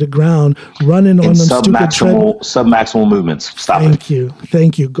into the ground running on them stupid treadmill? Submaximal movements. Thank you.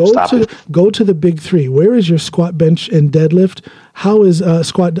 Go to the big 3. Where is your squat, bench, and deadlift? How is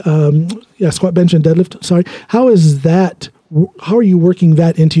squat, bench, and deadlift? Sorry. How is that? How are you working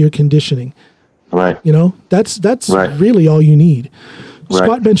that into your conditioning? Right. That's really all you need.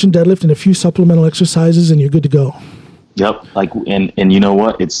 Squat, bench, and deadlift, and a few supplemental exercises, and you're good to go. Yep. And you know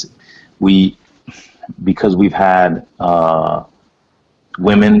what? Because we've had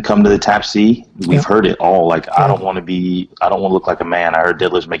women come to the TAPC, we've heard it all. Like, I don't want to look like a man. I heard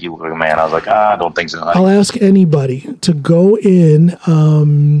deadlifts make you look like a man. I was like, I don't think so. I'll ask anybody to go in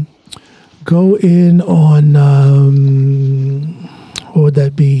on, what would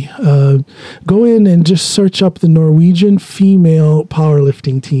that be? Go in and just search up the Norwegian female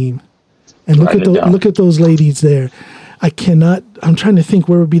powerlifting team and look at those ladies there. I'm trying to think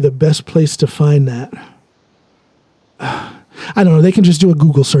where would be the best place to find that. I don't know. They can just do a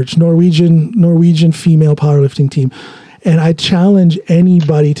Google search, Norwegian female powerlifting team. And I challenge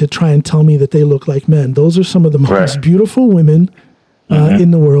anybody to try and tell me that they look like men. Those are some of the most beautiful women in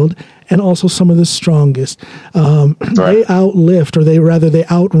the world, and also some of the strongest. They outranked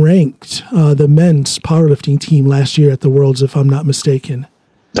the men's powerlifting team last year at the Worlds, if I'm not mistaken.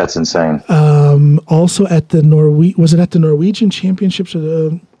 That's insane. Also at the was it at the Norwegian Championships?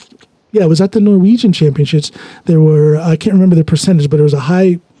 It was at the Norwegian Championships. There were, I can't remember the percentage, but there was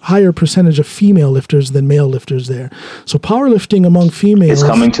a higher percentage of female lifters than male lifters there. So powerlifting among females, it's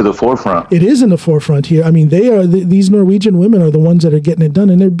coming to the forefront. It is in the forefront here. I mean, these Norwegian women are the ones that are getting it done,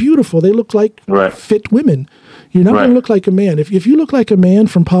 and they're beautiful. They look like fit women. You're not going to look like a man. If you look like a man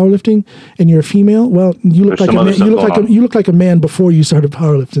from powerlifting and you're a female, well, you look like a man. You look like a man before you started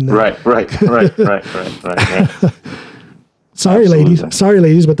powerlifting. Then. Right. Sorry, ladies,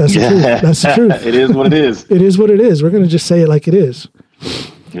 but that's the truth. That's the truth. It is what it is. It is what it is. We're going to just say it like it is.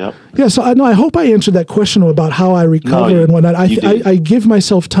 Yep. Yeah, so I hope I answered that question about how I recover and whatnot. I give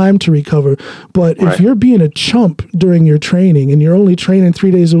myself time to recover, but if you're being a chump during your training and you're only training 3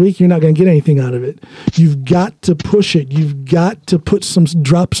 days a week, you're not going to get anything out of it. You've got to push it. You've got to put some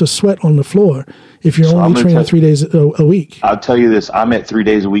drops of sweat on the floor if you're only training 3 days a week. I'll tell you this. I'm at 3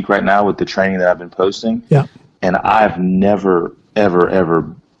 days a week right now with the training that I've been posting. Yeah. And I've never,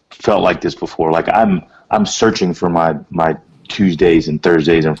 ever felt like this before. Like I'm searching for my Tuesdays and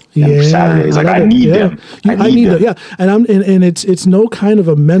Thursdays and Saturdays. Like I need them. I need them. Yeah. And it's no kind of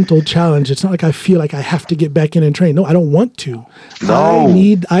a mental challenge. It's not like I feel like I have to get back in and train. No, I don't want to. No.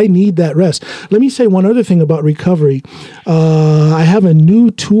 I need that rest. Let me say one other thing about recovery. I have a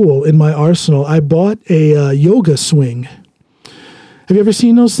new tool in my arsenal. I bought a yoga swing. Have you ever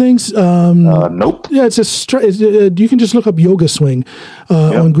seen those things? Nope. Yeah, you can just look up yoga swing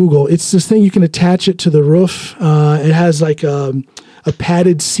on Google. It's this thing you can attach it to the roof. It has like a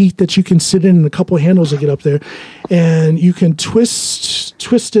padded seat that you can sit in and a couple of handles that get up there. And you can twist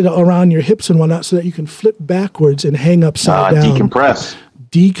it around your hips and whatnot so that you can flip backwards and hang upside down. Decompress.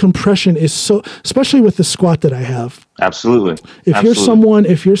 Decompression is so, especially with the squat that I have. Absolutely. If you're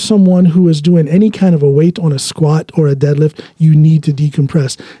someone who is doing any kind of a weight on a squat or a deadlift, you need to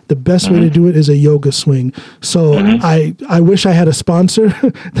decompress. The best way to do it is a yoga swing. So I wish I had a sponsor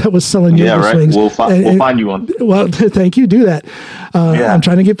that was selling yoga swings. We'll find you one. Well, thank you. Do that. I'm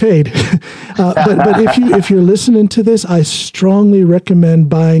trying to get paid. But if you're listening to this, I strongly recommend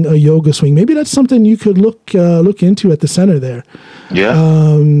buying a yoga swing. Maybe that's something you could look into at the center there. Yeah.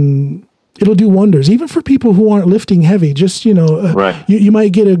 It'll do wonders, even for people who aren't lifting heavy. Just, you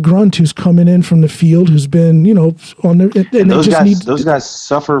might get a grunt who's coming in from the field who's been, on the, and those guys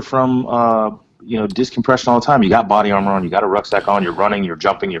suffer from, discompression all the time. You got body armor on, you got a rucksack on, you're running, you're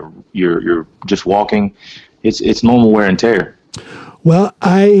jumping, you're just walking. It's normal wear and tear. Well,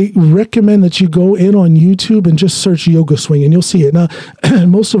 I recommend that you go in on YouTube and just search yoga swing, and you'll see it. Now,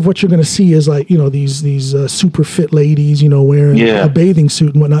 most of what you're going to see is like, these super fit ladies, wearing a bathing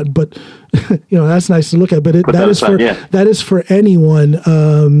suit and whatnot. But that's nice to look at, but that is for anyone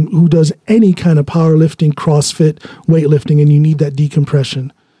who does any kind of powerlifting, CrossFit, weightlifting, and you need that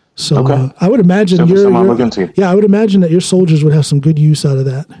decompression. So I would imagine I would imagine that your soldiers would have some good use out of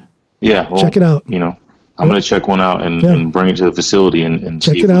that. Yeah, well, check it out. I'm going to check one out and bring it to the facility and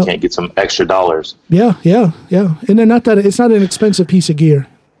see if we can't get some extra dollars. Yeah. And then it's not an expensive piece of gear.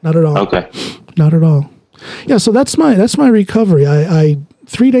 Not at all. Okay. Not at all. Yeah, so that's my recovery. I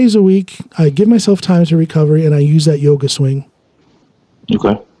 3 days a week, I give myself time to recovery, and I use that yoga swing.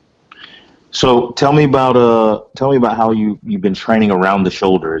 Okay. So tell me about how you've been training around the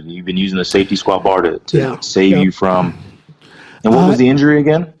shoulder. You've been using the safety squat bar to save you from. And what was the injury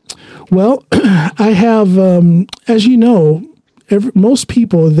again? Well, I have, as you know, most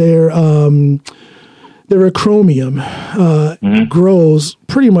people their acromion grows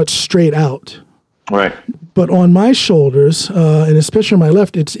pretty much straight out. Right. But on my shoulders, and especially on my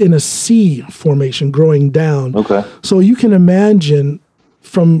left, it's in a C formation, growing down. Okay. So you can imagine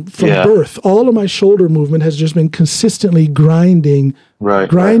from birth, all of my shoulder movement has just been consistently grinding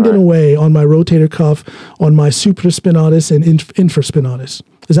away on my rotator cuff, on my supraspinatus and infraspinatus.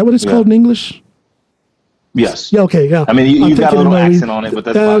 Is that what it's called in English? Yes. Yeah. Okay. Yeah. I mean, you got a little accent on it, but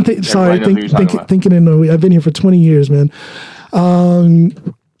that's fine. Thinking in Norway. I've been here for 20 years, man.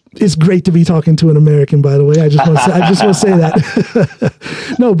 It's great to be talking to an American, by the way. I just want to say that.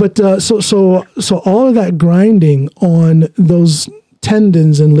 No, but so all of that grinding on those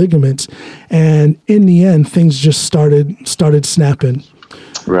tendons and ligaments, and in the end, things just started snapping.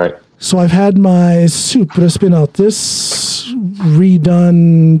 Right. So I've had my supraspinatus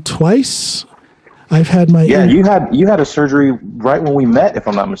redone twice. I've had my you had a surgery right when we met, if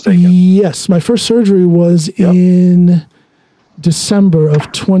I'm not mistaken. Yes, my first surgery was in December of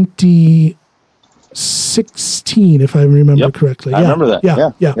 2016, if I remember correctly. I remember that.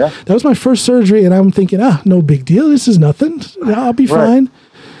 Yeah. That was my first surgery, and I'm thinking, no big deal. This is nothing. I'll be fine.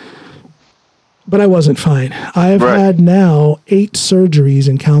 But I wasn't fine. I've had now 8 surgeries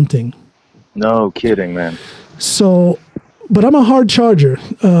and counting. No kidding, man. So, but I'm a hard charger.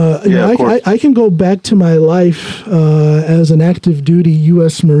 I can go back to my life as an active duty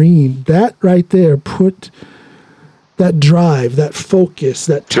U.S. Marine. That right there put that drive, that focus,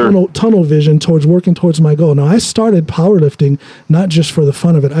 that tunnel vision towards working towards my goal. Now, I started powerlifting not just for the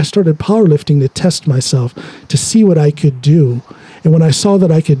fun of it. I started powerlifting to test myself, to see what I could do. And when I saw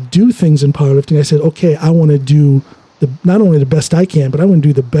that I could do things in powerlifting, I said, okay, I want to do not only the best I can, but I want to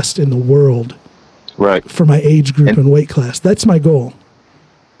do the best in the world. Right. For my age group and weight class. That's my goal.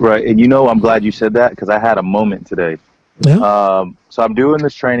 Right. And I'm glad you said that, because I had a moment today. Yeah. So I'm doing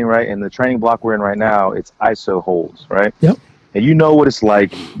this training, right? And the training block we're in right now, it's ISO holds, right? Yep. And you know what it's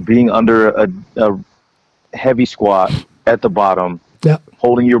like being under a heavy squat at the bottom,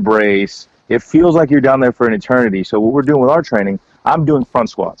 holding your brace. It feels like you're down there for an eternity. So what we're doing with our training, I'm doing front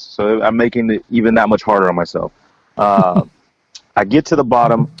squats. So I'm making it even that much harder on myself. I get to the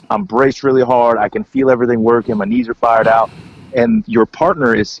bottom, I'm braced really hard, I can feel everything working, my knees are fired out, and your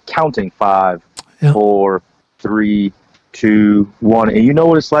partner is counting 5, 4, 3, 2, 1, and you know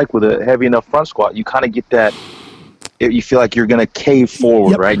what it's like with a heavy enough front squat, you kind of get that, you feel like you're going to cave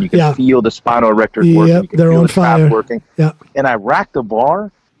forward, right? And you can feel the spinal erectors working, you can feel the traps working, and I racked the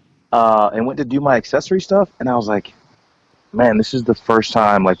bar and went to do my accessory stuff, and I was like, man, this is the first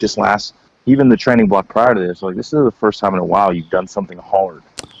time, like even the training block prior to this, like this is the first time in a while you've done something hard.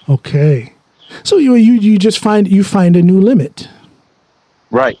 Okay. So you just find a new limit.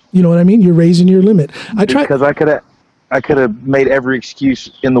 Right. You know what I mean? You're raising your limit. Because I could have made every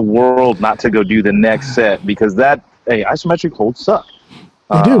excuse in the world not to go do the next set, because isometric holds suck.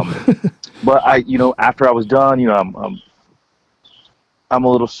 They do. But after I was done, I'm a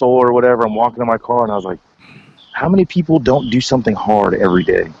little sore or whatever. I'm walking to my car and I was like, how many people don't do something hard every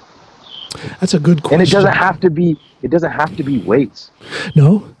day? That's a good question. And it doesn't have to be weights.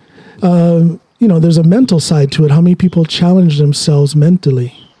 No. There's a mental side to it. How many people challenge themselves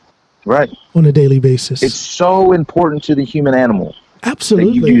mentally? Right. On a daily basis. It's so important to the human animal.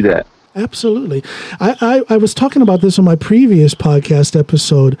 Absolutely. That you do that. Absolutely. I was talking about this on my previous podcast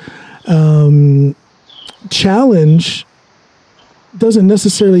episode. Challenge doesn't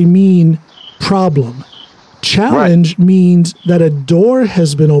necessarily mean problem. Challenge means that a door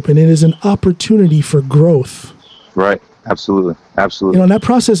has been opened. It is an opportunity for growth. Right. Absolutely. Absolutely. And that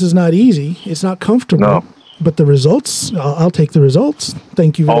process is not easy. It's not comfortable. No. But the results, I'll take the results.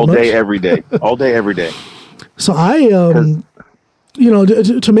 Thank you very much. All day, every day. All day, every day. So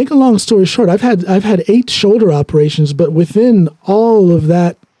to make a long story short, I've had 8 shoulder operations, but within all of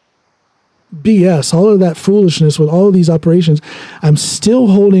that BS, all of that foolishness with all of these operations, I'm still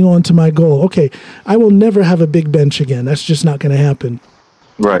holding on to my goal. Okay, I will never have a big bench again. That's just not going to happen.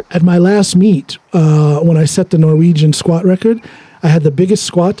 Right. At my last meet, when I set the Norwegian squat record, I had the biggest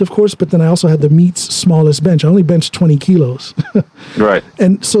squat, of course, but then I also had the meet's smallest bench. I only benched 20 kilos. Right.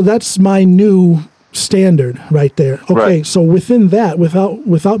 And so that's my new standard right there. Okay, right. So within that,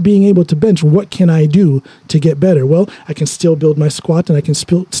 without being able to bench, what can I do to get better? Well, I can still build my squat and I can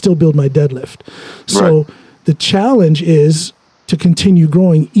still build my deadlift. So the challenge is to continue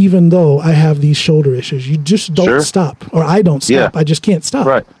growing even though I have these shoulder issues. You just don't stop, or I don't stop. I just can't stop.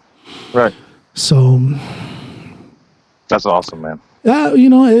 Right. So that's awesome, man.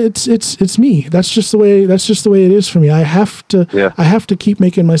 It's me. That's just the way it is for me. I have to keep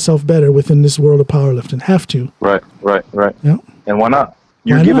making myself better within this world of powerlifting. Have to. Right. Yeah. And why not?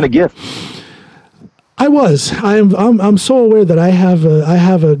 You're given a gift. I'm so aware that I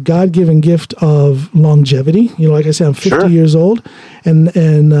have a God-given gift of longevity. Like I said, I'm 50 years old, and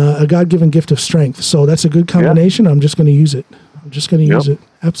a God-given gift of strength. So that's a good combination. I'm just going to use it. Use it.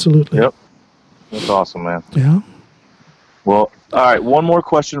 Absolutely. Yep. That's awesome, man. Yeah. Well, all right. One more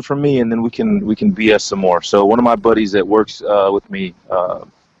question from me, and then we can BS some more. So one of my buddies that works with me,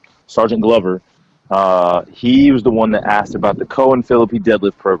 Sergeant Glover, he was the one that asked about the Cohen Philippi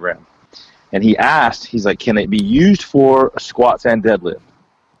deadlift program, and he's like, can it be used for squats and deadlift?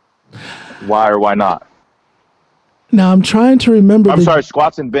 Why or why not? Now I'm trying to remember. I'm sorry,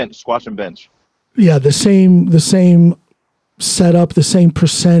 squats and bench. Yeah, the same setup, the same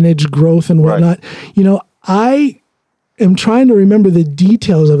percentage growth and whatnot. Right. I am trying to remember the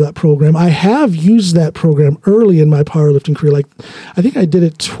details of that program. I have used that program early in my powerlifting career. Like, I think I did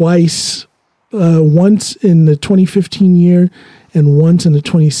it twice, once in the 2015 year and once in the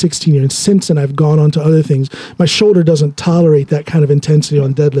 2016 year. And since then, I've gone on to other things. My shoulder doesn't tolerate that kind of intensity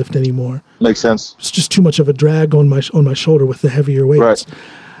on deadlift anymore. Makes sense. It's just too much of a drag on my shoulder with the heavier weights.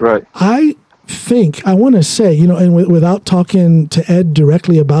 Right. I want to say, and without talking to Ed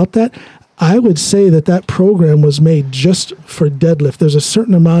directly about that, I would say that program was made just for deadlift. There's a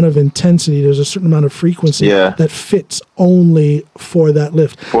certain amount of intensity, there's a certain amount of frequency that fits only for that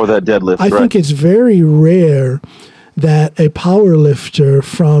lift. For that deadlift, I think it's very rare that a power lifter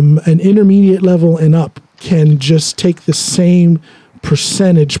from an intermediate level and up can just take the same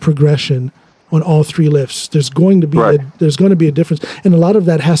percentage progression on all three lifts. There's going to be a difference, and a lot of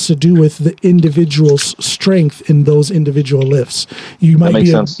that has to do with the individual's strength in those individual lifts. You might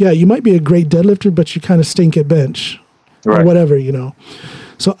be a great deadlifter, but you kind of stink at bench or whatever,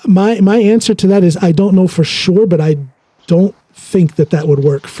 So my answer to that is I don't know for sure, but I don't think that would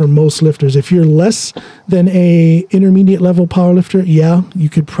work for most lifters. If you're less than a intermediate level power lifter, you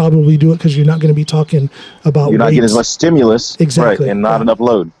could probably do it because you're not going to be talking about you're not getting as much stimulus, exactly, and not enough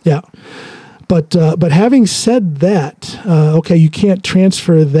load. Yeah. But having said that, you can't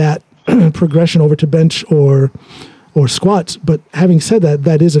transfer that progression over to bench or squats. But having said that,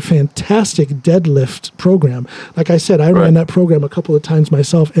 that is a fantastic deadlift program. Like I said, I ran that program a couple of times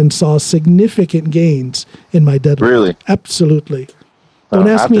myself and saw significant gains in my deadlift. Really? Absolutely. Don't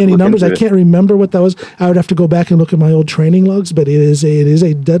ask me any numbers. I can't remember what that was. I would have to go back and look at my old training logs, but it is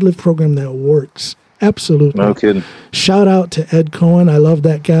a deadlift program that works. Absolutely. No kidding. Shout out to Ed Cohen. I love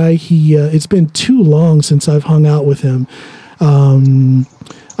that guy. It's been too long since I've hung out with him.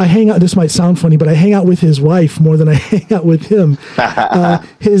 I hang out, this might sound funny, but I hang out with his wife more than I hang out with him.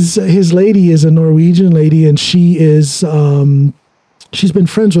 His lady is a Norwegian lady, and she is, she's been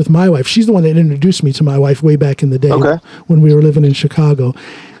friends with my wife. She's the one that introduced me to my wife way back in the day when we were living in Chicago.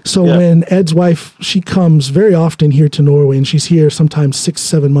 So when Ed's wife, she comes very often here to Norway, and she's here sometimes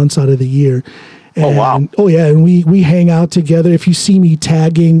 6-7 months out of the year. And, and we hang out together. If you see me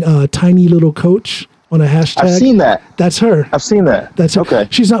tagging Tiny Little Coach on a hashtag, I've seen that. That's her. I've seen that. That's her. Okay.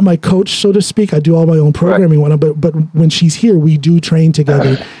 She's not my coach, so to speak. I do all my own programming, but when she's here, we do train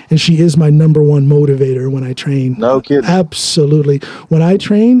together, and she is my number one motivator when I train. No kidding. Absolutely. When I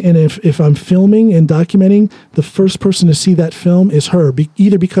train, and if I'm filming and documenting, the first person to see that film is her,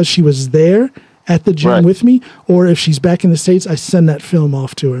 either because she was there at the gym with me, or if she's back in the States, I send that film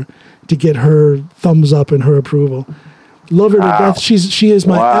off to her to get her thumbs up and her approval. Love her to death. She is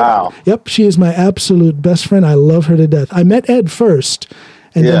my she is my absolute best friend. I love her to death. I met Ed first,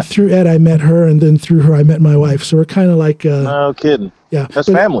 and then through Ed I met her, and then through her I met my wife. So we're kind of like no kidding. Yeah, that's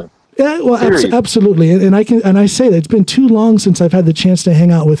family. Yeah, well, absolutely, and I say that it's been too long since I've had the chance to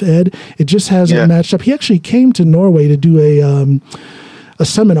hang out with Ed. It just hasn't matched up. He actually came to Norway to do a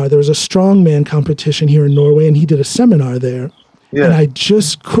seminar. There was a strongman competition here in Norway, and he did a seminar there. And I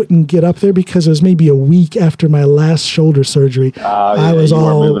just couldn't get up there because it was maybe a week after my last shoulder surgery. I was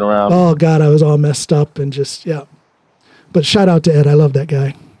all moving around. Oh God, I was all messed up and just, yeah. But shout out to Ed. I love that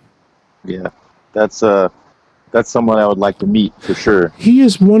guy. Yeah. That's someone I would like to meet for sure. He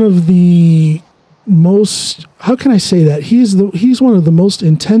is one of the most, how can I say that? He's one of the most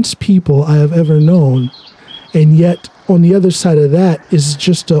intense people I have ever known. And yet on the other side of that is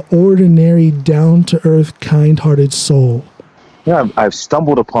just an ordinary, down-to-earth, kind-hearted soul. Yeah, I've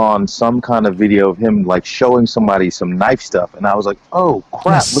stumbled upon some kind of video of him like showing somebody some knife stuff, and I was like, "Oh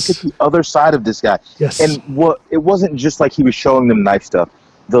crap! Look at the other side of this guy." Yes. And it wasn't just like he was showing them knife stuff.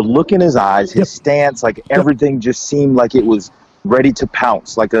 The look in his eyes, his stance, like everything just seemed like it was ready to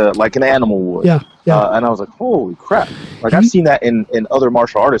pounce, like an animal would. Yeah. And I was like, "Holy crap!" Like I've seen that in other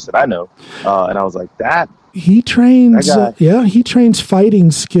martial artists that I know, and I was like, "That." He trains, he trains fighting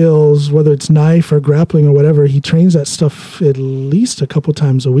skills, whether it's knife or grappling or whatever. He trains that stuff at least a couple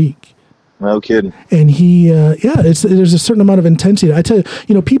times a week. No kidding. And there's a certain amount of intensity. I tell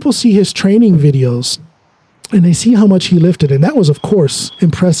you, people see his training videos and they see how much he lifted. And that was, of course,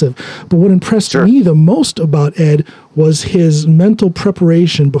 impressive. But what impressed me the most about Ed was his mental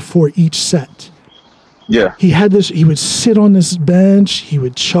preparation before each set. Yeah. He would sit on this bench, he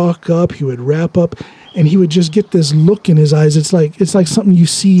would chalk up, he would wrap up, and he would just get this look in his eyes. It's like something you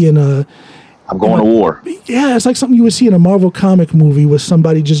see in a... I'm going to war. Yeah, it's like something you would see in a Marvel comic movie with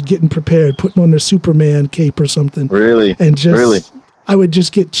somebody just getting prepared, putting on their Superman cape or something. Really? And just... I would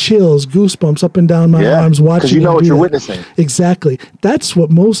just get chills, goosebumps up and down my arms watching. Because you know what you're witnessing. Exactly. That's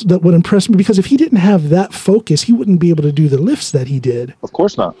what impressed me, because if he didn't have that focus, he wouldn't be able to do the lifts that he did. Of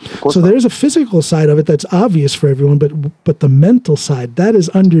course not. There's a physical side of it that's obvious for everyone, but the mental side, that is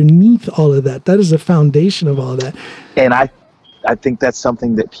underneath all of that. That is the foundation of all of that. And I think that's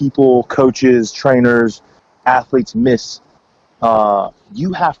something that people, coaches, trainers, athletes miss.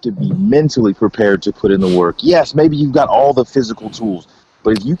 You have to be mentally prepared to put in the work. Yes, maybe you've got all the physical tools,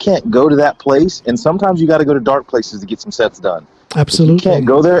 but if you can't go to that place, and sometimes you got to go to dark places to get some sets done. Absolutely. If you can't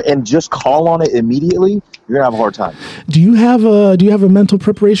go there and just call on it immediately, you're gonna have a hard time. Do you have a mental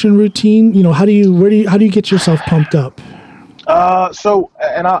preparation routine? How do you get yourself pumped up? I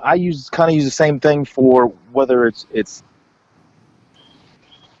use the same thing for whether it's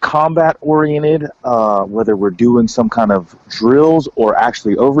combat oriented, whether we're doing some kind of drills or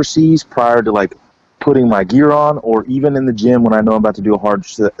actually overseas prior to like putting my gear on, or even in the gym when I know I'm about to do a hard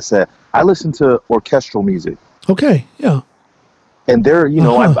set. I listen to orchestral music. Okay, yeah. And there,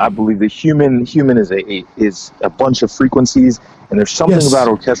 I believe the human is a bunch of frequencies, and there's something about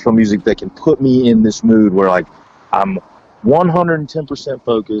orchestral music that can put me in this mood where like I'm 110%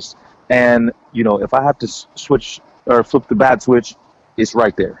 focused, and if I have to switch or flip the bat switch, it's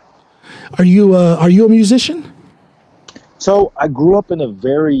right there. Are you a musician? So I grew up in a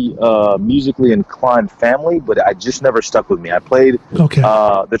very musically inclined family, but I just never stuck with me. I played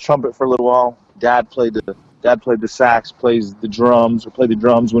the trumpet for a little while. Dad played the sax, plays the drums, or played the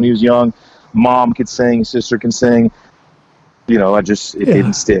drums when he was young. Mom could sing, sister can sing. It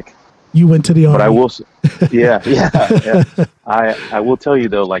didn't stick. You went to the army. But I will, I will tell you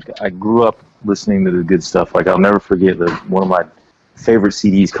though, like I grew up listening to the good stuff. Like I'll never forget one of my favorite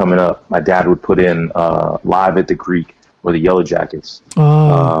CDs coming up. My dad would put in Live at the Greek or the Yellow Jackets. A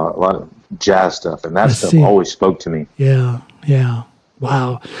lot of jazz stuff, and that stuff always spoke to me. Yeah.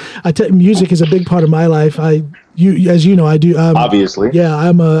 Wow. Music is a big part of my life. As you know, I do. Obviously. Yeah, I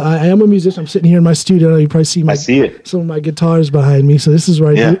am a musician. I'm sitting here in my studio. You probably see some of my guitars behind me. So this is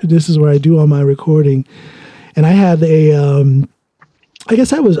where I do all my recording. And I had I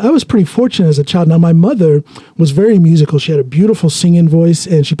guess I was pretty fortunate as a child. Now my mother was very musical. She had a beautiful singing voice,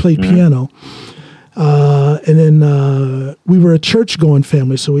 and she played piano. And then we were a church-going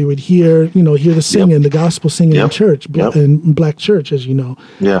family, so we would hear the singing, the gospel singing in church, in black church, as you know.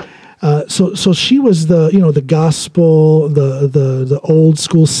 Yeah. So she was the gospel, the old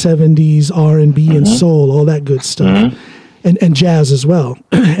school 70s R&B and soul, all that good stuff, and jazz as well.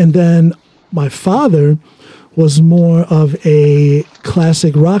 And then my father was more of a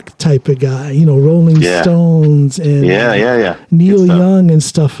classic rock type of guy, Rolling Stones and Neil Young and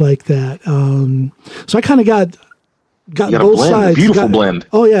stuff like that. So I kind of got both sides. Beautiful blend.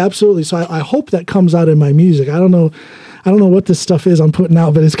 Oh yeah, absolutely. So I hope that comes out in my music. I don't know what this stuff is I'm putting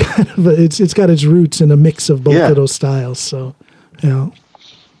out, but it's kind of it's got its roots in a mix of both of those styles. So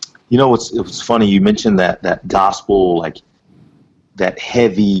it's funny you mentioned that gospel, like that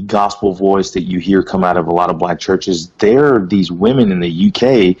heavy gospel voice that you hear come out of a lot of black churches. There are these women in the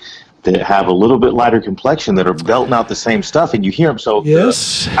UK that have a little bit lighter complexion that are belting out the same stuff, and you hear them. So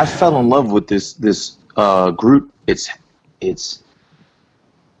I fell in love with this group. It's It's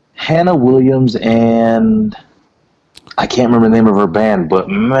Hannah Williams and I can't remember the name of her band, but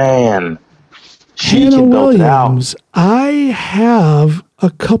man, she Hannah can belt Williams. it out. I have a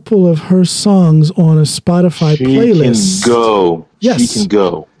couple of her songs on a Spotify playlist. She can go. Yes. She can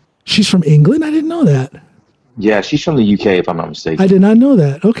go. She's from England? I didn't know that. Yeah, she's from the UK, if I'm not mistaken. I did not know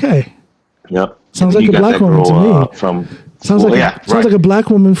that. Okay. Yep. Sounds like a black woman to me. Sounds like a black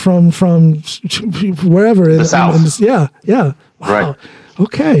woman from wherever. The South. Yeah. Wow. Right.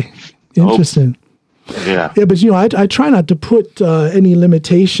 Okay. Interesting. Yeah. Yeah, but I try not to put any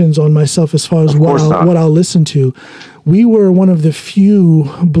limitations on myself as far as what I'll listen to. We were one of the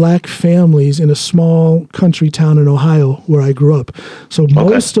few black families in a small country town in Ohio where I grew up. So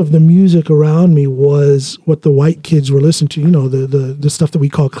most of the music around me was what the white kids were listening to, the stuff that we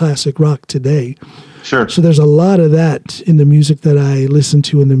call classic rock today. Sure. So there's a lot of that in the music that I listen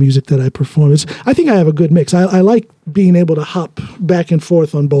to and the music that I perform. I think I have a good mix. I like being able to hop back and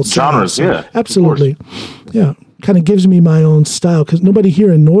forth on both genres. So, yeah, absolutely. Yeah, kind of gives me my own style because nobody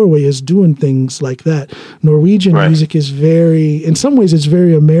here in Norway is doing things like that. Norwegian music is in some ways, it's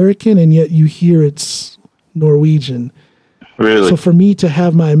very American, and yet you hear it's Norwegian. Really? So for me to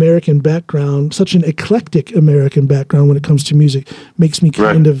have my American background, such an eclectic American background when it comes to music, makes me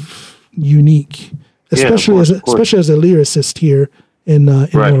kind of unique. Especially as a lyricist here in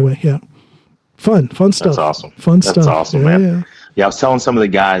Norway. Yeah. Fun stuff. That's awesome. Stuff. That's awesome, man. Yeah, I was telling some of the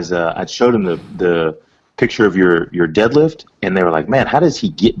guys, I showed them the picture of your deadlift, and they were like, man, how does he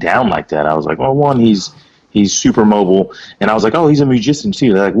get down like that? I was like, well, one, he's super mobile. And I was like, oh, he's a musician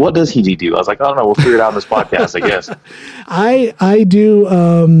too. They're like, what does he do? I was like, I don't know. We'll figure it out in this podcast, I guess. I do,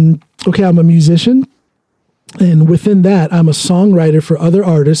 I'm a musician. And within that, I'm a songwriter for other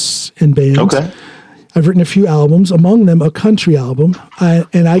artists and bands. Okay. I've written a few albums, among them a country album.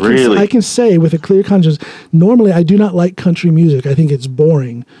 I can say with a clear conscience, normally I do not like country music. I think it's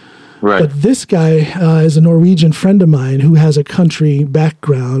boring. Right. But this guy is a Norwegian friend of mine who has a country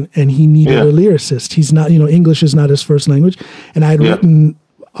background, and he needed a lyricist. He's not, English is not his first language. And I had written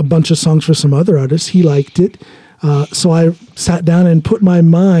a bunch of songs for some other artists. He liked it. So I sat down and put my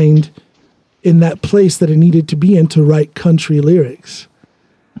mind in that place that it needed to be in to write country lyrics.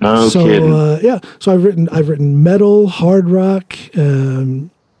 No kidding. So I've written metal, hard rock,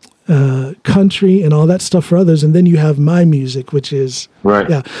 country, and all that stuff for others, and then you have my music, which is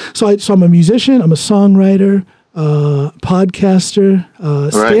So I'm a musician, I'm a songwriter, podcaster,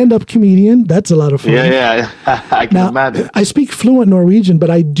 stand-up comedian. That's a lot of fun. Yeah, I can imagine. I speak fluent Norwegian, but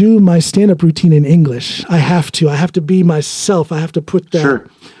I do my stand-up routine in English. I have to be myself. I have to put that.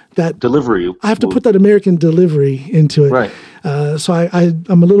 That delivery. I have to put that American delivery into it. Right. So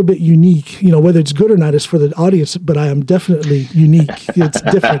I'm a little bit unique. Whether it's good or not is for the audience, but I am definitely unique. It's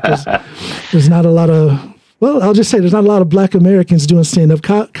different because there's not a lot of, I'll just say there's not a lot of black Americans doing stand-up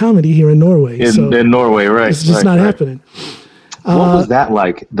comedy here in Norway. In Norway, right. It's just not happening. What was that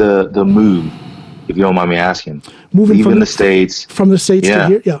like, the move, if you don't mind me asking? Moving from the States. From the States to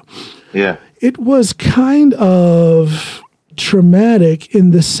here? Yeah. Yeah. It was kind of traumatic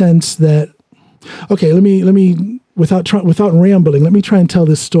in the sense that, let me without rambling, let me try and tell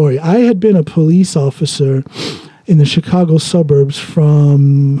this story. I had been a police officer in the Chicago suburbs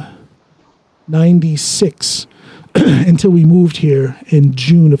from 96 until we moved here in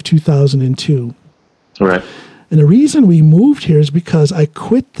June of 2002. Right. And the reason we moved here is because I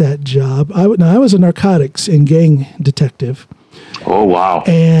quit that job. I was a narcotics and gang detective. Oh, wow.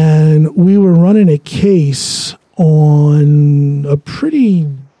 And we were running a case on a pretty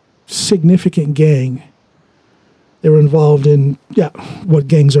significant gang. They were involved in, what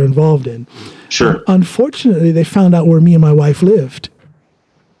gangs are involved in. Sure. Unfortunately, they found out where me and my wife lived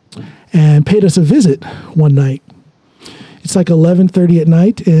and paid us a visit one night. It's like 11:30 at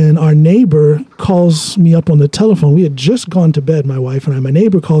night, and our neighbor calls me up on the telephone. We had just gone to bed, my wife and I. My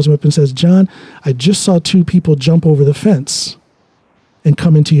neighbor calls me up and says, John, I just saw two people jump over the fence and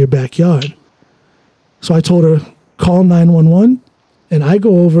come into your backyard. So I told her, call 911, and I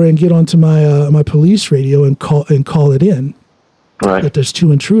go over and get onto my police radio and call it in. Right. That there's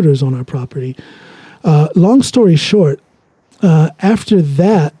two intruders on our property. Long story short, after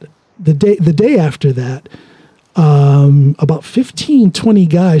that, the day after that, about 15, 20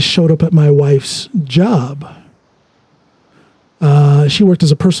 guys showed up at my wife's job. She worked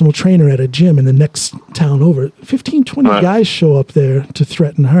as a personal trainer at a gym in the next town over. 15, 20 guys show up there to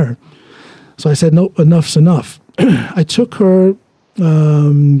threaten her. So I said, nope, enough's enough. I took her,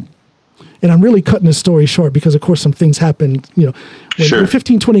 and I'm really cutting this story short because, of course, some things happen. When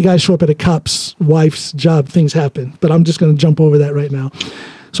 15, 20 guys show up at a cop's wife's job, things happen. But I'm just going to jump over that right now.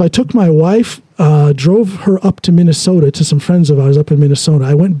 So I took my wife, drove her up to Minnesota to some friends of ours up in Minnesota.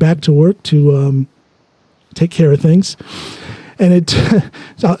 I went back to work to take care of things. And it,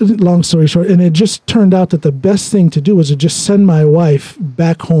 long story short, and it just turned out that the best thing to do was to just send my wife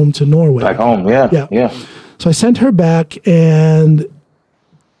back home to Norway. Back home, yeah. So I sent her back, and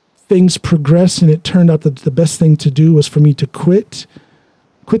things progressed, and it turned out that the best thing to do was for me to quit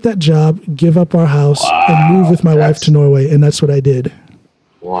that job, give up our house, and move with my wife to Norway, and that's what I did.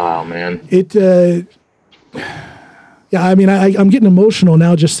 Wow, man. Yeah, I mean, I'm getting emotional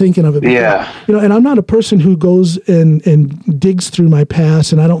now just thinking of it. Because, yeah. And I'm not a person who goes and digs through my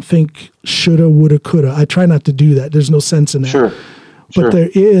past, and I don't think shoulda, woulda, coulda. I try not to do that. There's no sense in that. Sure. But there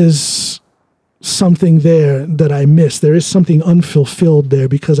is something there that I miss. There is something unfulfilled there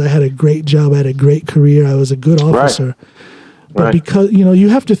because I had a great job. I had a great career. I was a good officer. But because, you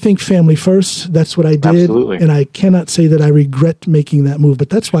have to think family first. That's what I did. Absolutely. And I cannot say that I regret making that move. But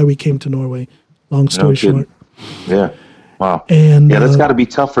that's why we came to Norway. Long story short. Yeah. Wow. And that's got to be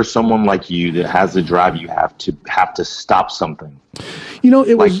tough for someone like you that has the drive you have to stop something.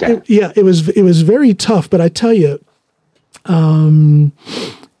 It was it was very tough, but I tell you,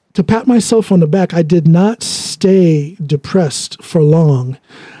 to pat myself on the back, I did not stay depressed for long.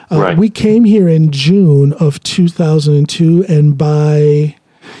 We came here in June of 2002, and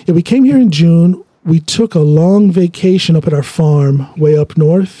we came here in June. We took a long vacation up at our farm way up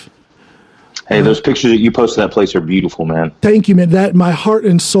north. Hey, those pictures that you posted that place are beautiful, man. Thank you, man. That my heart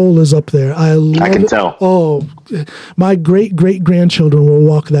and soul is up there. I can tell. Oh, my great-great-grandchildren will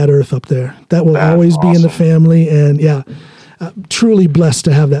walk that earth up there. That will always be in the family, and truly blessed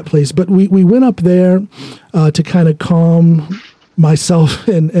to have that place. But we went up there to kind of calm myself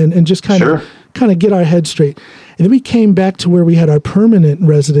and just kind of get our head straight. And then we came back to where we had our permanent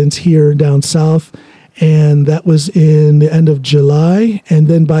residence here down south. And that was in the end of July. And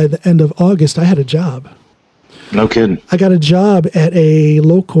then by the end of August, I had a job. No kidding. I got a job at a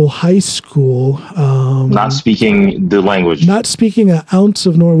local high school. Not speaking the language. Not speaking an ounce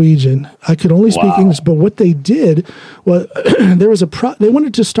of Norwegian. I could only speak English. But what they did was they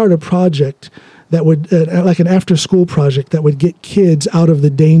wanted to start a project that would, like an after-school project that would get kids out of the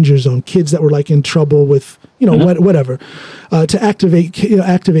danger zone, kids that were like in trouble with, whatever, to activate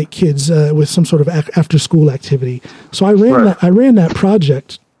kids with some sort of after-school activity. So I ran that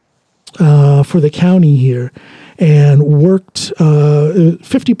project for the county here, and worked.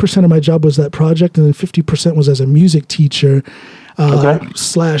 50% of my job was that project, and then 50% was as a music teacher /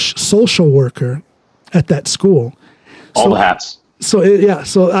 social worker at that school. All the hats.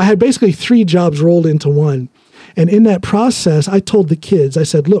 So I had basically 3 jobs rolled into one. And in that process, I told the kids, I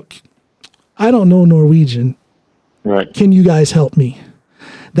said, look, I don't know Norwegian. Right. Can you guys help me?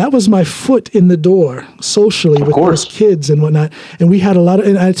 That was my foot in the door socially with those kids and whatnot. And we had a lot of,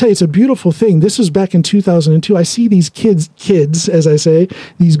 and I tell you, it's a beautiful thing. This was back in 2002. I see these kids, as I say,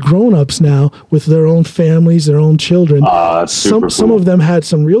 these grown-ups now with their own families, their own children. Some of them had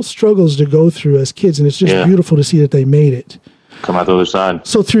some real struggles to go through as kids, and it's just beautiful to see that they made it. Come out the other side.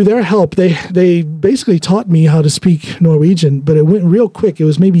 So through their help, they basically taught me how to speak Norwegian, but it went real quick. It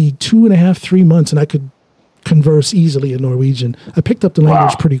was maybe 2.5, 3 months, and I could converse easily in Norwegian. I picked up the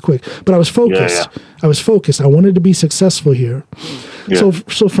language pretty quick, but I was focused. I wanted to be successful here. Yeah.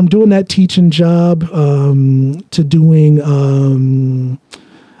 So from doing that teaching job to doing,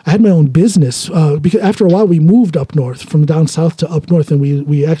 I had my own business because after a while we moved up north from down south to up north, and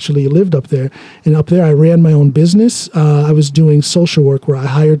we actually lived up there. And up there I ran my own business. I was doing social work where I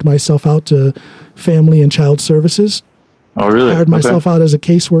hired myself out to family and child services. Oh, really? I hired myself out as a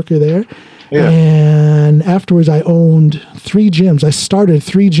caseworker there. Yeah. And afterwards I owned 3 gyms. I started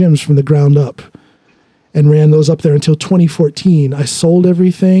 3 gyms from the ground up and ran those up there until 2014. I sold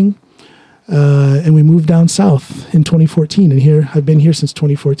everything. And we moved down south in 2014, and I've been here since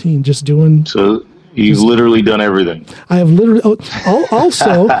 2014, just doing. So you've literally done everything. I have literally.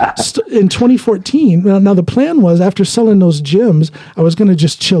 Also, in 2014. Now the plan was after selling those gyms, I was going to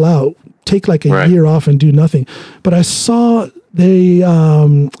just chill out, take like a year off, and do nothing. But I saw they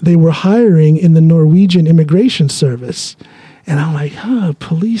were hiring in the Norwegian Immigration Service, and I'm like,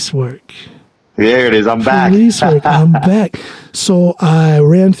 police work. There it is. I'm back. Police work. I'm back. So I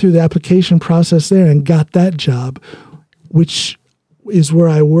ran through the application process there and got that job, which is where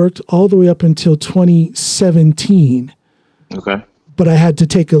I worked all the way up until 2017. Okay. But I had to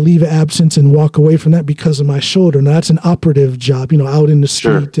take a leave of absence and walk away from that because of my shoulder. Now, that's an operative job, out in the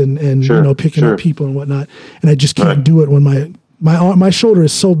street and picking up people and whatnot. And I just can't do it when my shoulder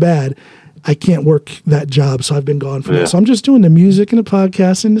is so bad. I can't work that job, so I've been gone from that. So I'm just doing the music and the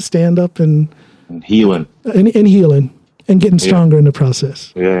podcast and the stand-up and healing. And healing. and getting stronger in the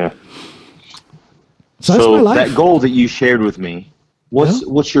process. Yeah. So that's my life. That goal that you shared with me,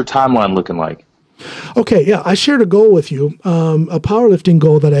 what's your timeline looking like? Okay, yeah, I shared a goal with you, a powerlifting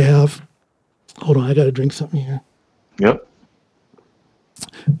goal that I have. Hold on, I got to drink something here. Yep.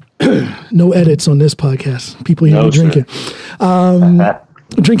 No edits on this podcast. People hear me drinking.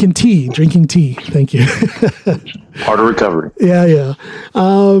 Drinking tea. Thank you. Part of recovery. Yeah.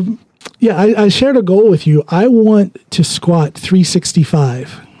 I shared a goal with you. I want to squat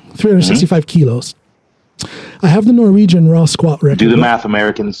 365 kilos. I have the Norwegian raw squat record. Do the math,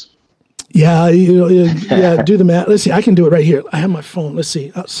 Americans. Yeah, do the math. Let's see. I can do it right here. I have my phone. Let's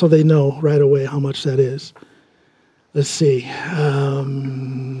see. So they know right away how much that is. Let's see.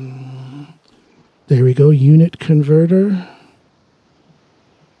 There we go. Unit converter.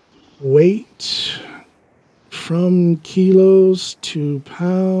 Weight from kilos to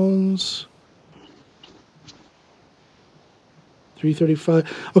pounds.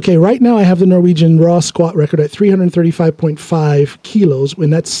 335. Okay, right now I have the Norwegian raw squat record at 335.5 kilos,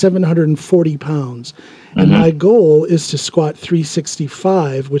 and that's 740 pounds. And my goal is to squat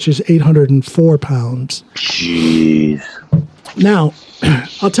 365, which is 804 pounds. Jeez. Now,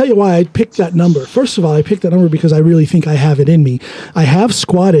 I'll tell you why I picked that number. First of all, I picked that number because I really think I have it in me. I have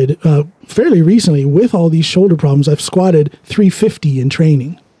squatted fairly recently with all these shoulder problems. I've squatted 350 in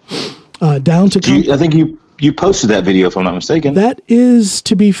training. Down to... I think you posted that video, if I'm not mistaken. That is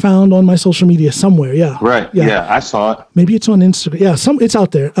to be found on my social media somewhere, yeah. Right, yeah, I saw it. Maybe it's on Instagram. Yeah, it's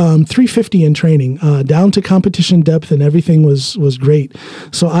out there. 350 in training, down to competition depth, and everything was great.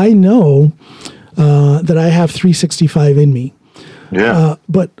 So I know that I have 365 in me. Yeah.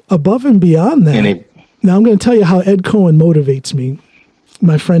 But above and beyond that, now I'm going to tell you how Ed Cohen motivates me,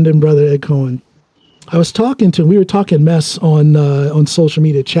 my friend and brother Ed Cohen. We were talking mess on social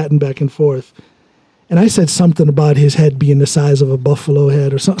media, chatting back and forth. And I said something about his head being the size of a buffalo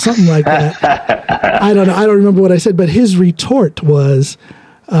head or something like that. I don't know. I don't remember what I said, but his retort was,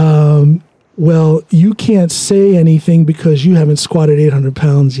 well, you can't say anything because you haven't squatted 800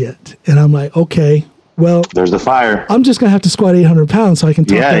 pounds yet. And I'm like, okay, well. There's the fire. I'm just going to have to squat 800 pounds so I can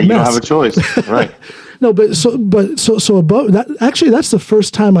talk that mess. Yeah, you don't have a choice. Right. No, so above that, actually, that's the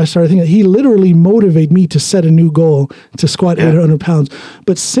first time I started thinking. He literally motivated me to set a new goal to squat 800 pounds.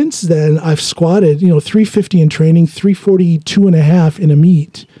 But since then, I've squatted, 350 in training, 342.5 in a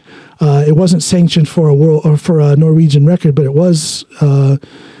meet. It wasn't sanctioned for a world or for a Norwegian record, but it was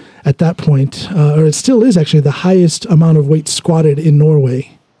at that point, or it still is actually the highest amount of weight squatted in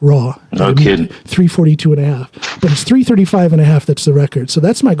Norway. Raw. No kidding. 342.5. But it's 335.5 that's the record. So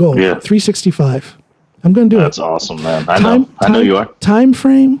that's my goal. Yeah. 365. I'm going to do That's awesome, man. I know you are. Time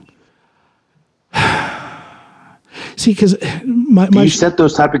frame? See, because do you set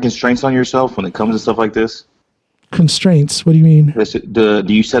those type of constraints on yourself when it comes to stuff like this? Constraints? What do you mean? Do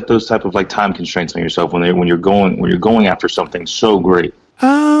you set those type of time constraints on yourself when you're going after something so great?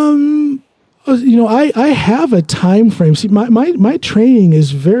 I have a time frame. See, my training is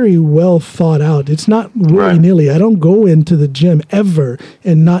very well thought out. It's not willy-nilly. I don't go into the gym ever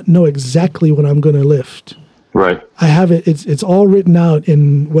and not know exactly what I'm going to lift. Right. I have it. It's all written out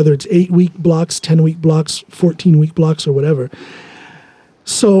in whether it's 8-week blocks, 10-week blocks, 14-week blocks, or whatever.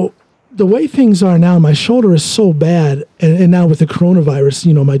 So the way things are now, my shoulder is so bad, and now with the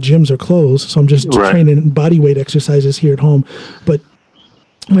coronavirus, my gyms are closed, so I'm just training body weight exercises here at home. But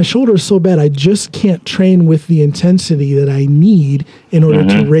my shoulder is so bad, I just can't train with the intensity that I need in order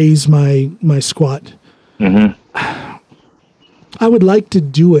to raise my squat. I would like to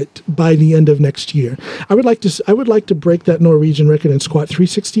do it by the end of next year. I would like to break that Norwegian record and squat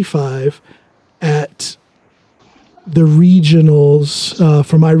 365 at the regionals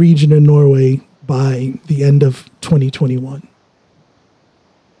for my region in Norway by the end of 2021.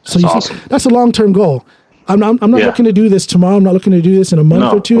 So awesome. That's a long-term goal. I'm not looking to do this tomorrow. I'm not looking to do this in a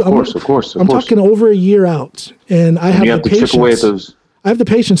month or two. Of course. I'm talking over a year out, and I have the patience. Chip away at those. I have the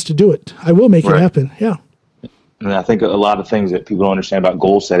patience to do it. I will make it happen. Yeah. And I think a lot of things that people don't understand about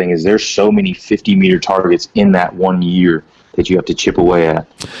goal setting is there's so many 50-meter targets in that 1 year that you have to chip away at.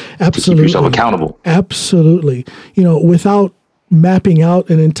 Absolutely. To keep yourself accountable. Absolutely. Without mapping out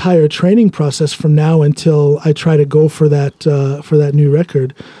an entire training process from now until I try to go for that new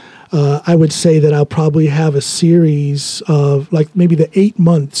record. I would say that I'll probably have a series of maybe the 8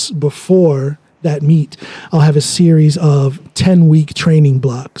 months before that meet. I'll have a series of 10-week training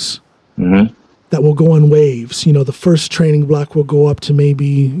blocks that will go in waves. The first training block will go up to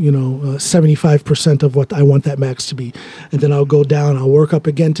maybe 75% of what I want that max to be, and then I'll go down. I'll work up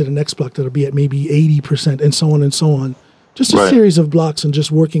again to the next block that'll be at maybe 80%, and so on and so on. Just a series of blocks and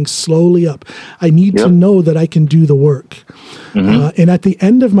just working slowly up. I need to know that I can do the work. And at the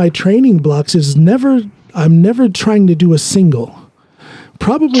end of my training blocks I'm never trying to do a single.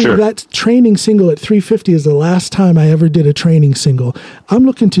 Probably that training single at 350 is the last time I ever did a training single. I'm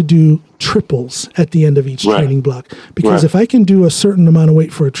looking to do triples at the end of each training block. Because if I can do a certain amount of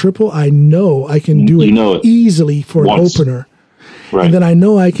weight for a triple, I know I can do it easily for an opener. And then I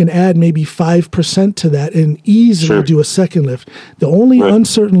know I can add maybe 5% to that and easily do a second lift. The only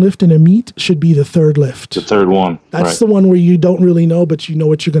uncertain lift in a meet should be the third lift. The third one. That's the one where you don't really know, but you know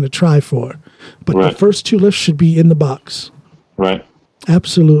what you're going to try for. But the first two lifts should be in the box. Right.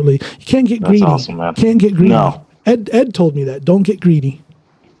 Absolutely. You can't get greedy. That's awesome, man. Can't get greedy. No. Ed told me that. Don't get greedy.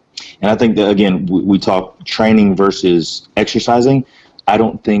 And I think that, again, we talk training versus exercising. I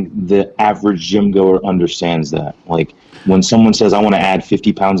don't think the average gym goer understands that. Like, when someone says, I want to add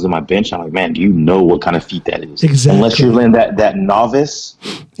 50 pounds to my bench, I'm like, man, do you know what kind of feat that is? Exactly. Unless you're in that novice,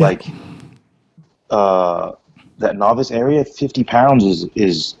 that novice area, 50 pounds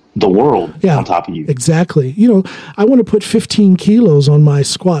is the world on top of you. Exactly. I want to put 15 kilos on my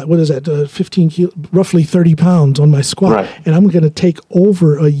squat. What is that? 15 roughly 30 pounds on my squat. And I'm going to take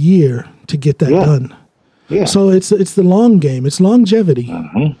over a year to get that done. Yeah. So it's the long game. It's longevity.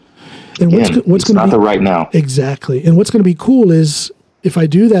 And what's going to be the right now. Exactly. And what's going to be cool is if I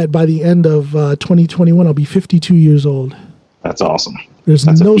do that by the end of 2021, I'll be 52 years old. That's awesome. There's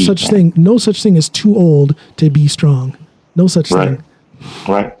no such thing as too old to be strong. No such thing.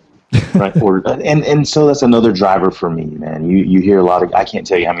 Right. And so that's another driver for me, man. You hear a lot of, I can't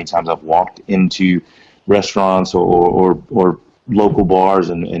tell you how many times I've walked into restaurants or local bars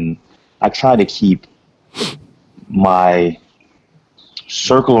and I try to keep my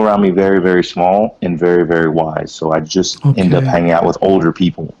circle around me very, very small and very, very wise. So I just end up hanging out with older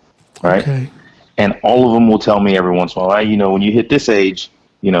people, right? Okay. And all of them will tell me every once in a while, when you hit this age,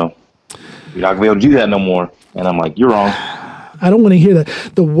 you're not going to be able to do that no more. And I'm like, you're wrong. I don't want to hear that.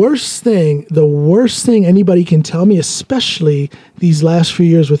 The worst thing anybody can tell me, especially these last few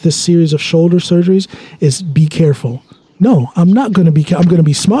years with this series of shoulder surgeries, is be careful. No, I'm not going to be. I'm going to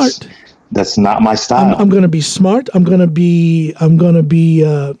be smart. That's not my style. I'm going to be smart. I'm going to be.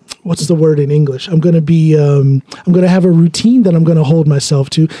 What's the word in English? I'm going to have a routine that I'm going to hold myself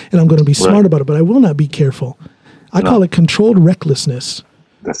to, and I'm going to be smart about it. But I will not be careful. I call it controlled recklessness.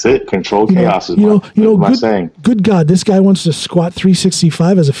 That's it. Controlled chaos is my saying. Good God, this guy wants to squat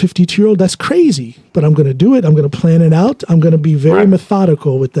 365 as a 52-year-old. That's crazy. But I'm going to do it. I'm going to plan it out. I'm going to be very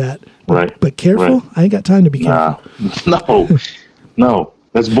methodical with that. But careful. Right. I ain't got time to be careful. No.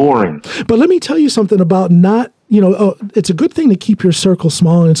 That's boring. But let me tell you something about not, it's a good thing to keep your circle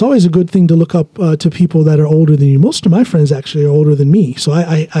small. And it's always a good thing to look up to people that are older than you. Most of my friends actually are older than me. So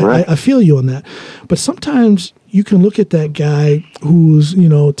I feel you on that. But sometimes you can look at that guy who's,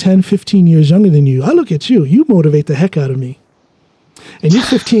 10, 15 years younger than you. I look at you. You motivate the heck out of me. And you're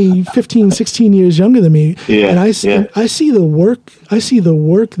 15, 16 years younger than me. Yeah, and I see the work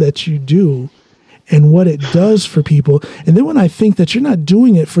that you do and what it does for people. And then when I think that you're not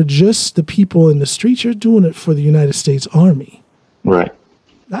doing it for just the people in the streets, you're doing it for the United States Army. Right.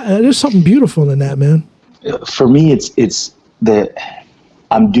 There's something beautiful in that, man. For me, it's that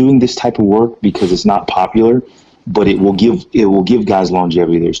I'm doing this type of work because it's not popular, but it will give guys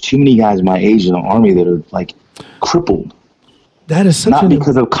longevity. There's too many guys my age in the Army that are like crippled. That is such not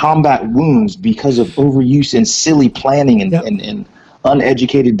because of combat wounds, because of overuse and silly planning and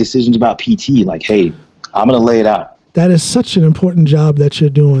uneducated decisions about PT. Like, hey, I'm going to lay it out. That is such an important job that you're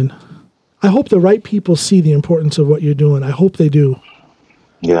doing. I hope the right people see the importance of what you're doing. I hope they do.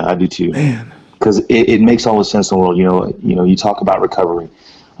 Yeah, I do too. Man. Because it makes all the sense in the world. You talk about recovery.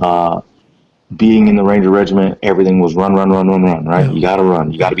 Being in the Ranger Regiment, everything was run, right? Yeah. You got to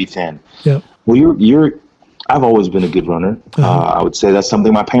run. You got to be thin. Yeah. Well, I've always been a good runner. I would say that's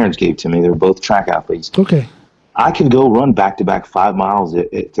something my parents gave to me. They were both track athletes. Okay. I can go run back-to-back 5 miles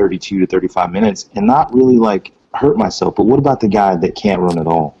at 32 to 35 minutes and not really like hurt myself. But what about the guy that can't run at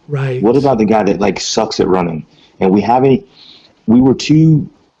all? Right. What about the guy that like sucks at running? And we were too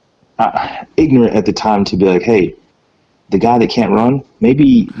ignorant at the time to be like, hey, the guy that can't run,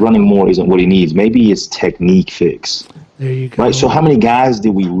 maybe running more isn't what he needs. Maybe it's technique fix. There you go. Right. So how many guys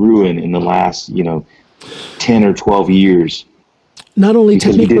did we ruin in the last, 10 or 12 years? Not only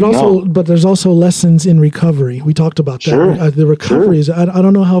technique, but there's also lessons in recovery. We talked about that. Sure. The recovery is, I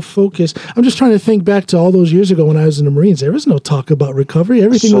don't know how focused. I'm just trying to think back to all those years ago when I was in the Marines. There was no talk about recovery.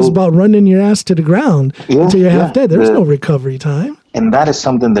 Everything was about running your ass to the ground until you're half dead. There was no recovery time. And that is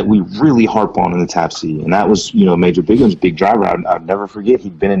something that we really harp on in the TAPC. And that was, Major Bigham's big driver. I'd never forget.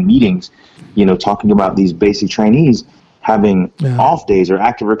 He'd been in meetings, talking about these basic trainees. having off days or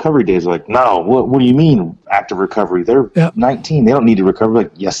active recovery days. Like, no, what do you mean active recovery? They're 19. They don't need to recover.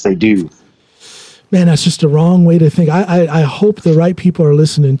 Like, yes, they do. Man, that's just the wrong way to think. I hope the right people are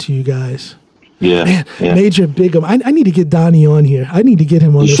listening to you guys. Yeah. Man, Major Bigham. I need to get Donnie on here. I need to get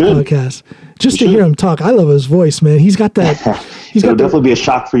him on this podcast just to hear him talk. I love his voice, man. He's got that. It'll definitely be a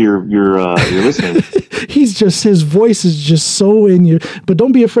shock for your listeners. His voice is just so in you. But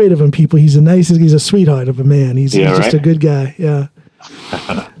don't be afraid of him, people. He's a sweetheart of a man. He's just a good guy. Yeah.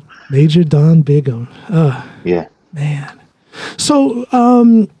 Major Don Bigham. Yeah. Man. So,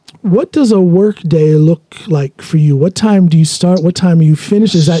 what does a work day look like for you? What time do you start? What time are you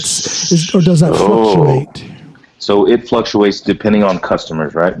finished? Or does that fluctuate? So it fluctuates depending on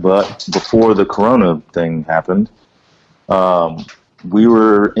customers, right? But before the Corona thing happened, we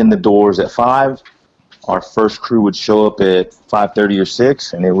were in the doors at 5. Our first crew would show up at 5:30 or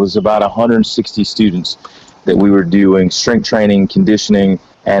 6, and it was about 160 students that we were doing strength training, conditioning,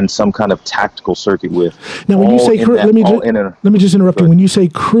 and some kind of tactical circuit with. Now, when you say crew, let me just interrupt you. When you say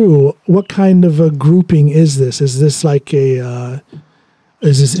crew, what kind of a grouping is this? Is this like a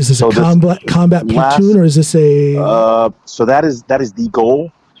combat platoon, or is this a? So that is the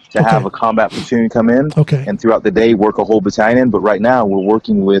goal, to have a combat platoon come in, and throughout the day work a whole battalion. But right now we're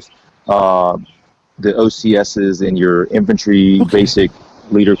working with the OCSs and your infantry basic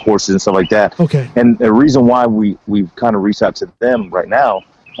leader courses and stuff like that. And the reason why we've kind of reached out to them right now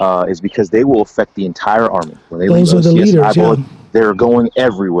is because they will affect the entire Army. When they Those are the leaders, they're going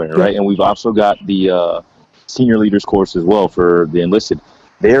everywhere, right? And we've also got the senior leaders course as well for the enlisted.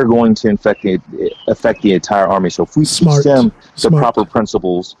 They're going to affect the entire Army. So if we teach them the proper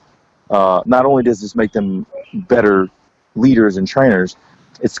principles, not only does this make them better leaders and trainers,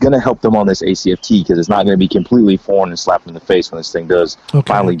 it's going to help them on this ACFT, because it's not going to be completely foreign and slapped in the face when this thing does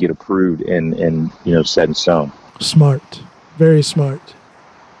finally get approved and set in stone. Smart. Very smart.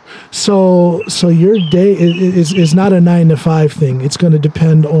 So your day is not a 9 to 5 thing. It's going to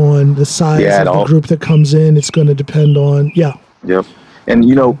depend on the size of the group that comes in. It's going to depend on, Yep. And,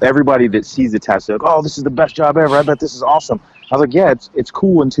 everybody that sees the task, they're like, oh, this is the best job ever. I bet this is awesome. I was like, yeah, it's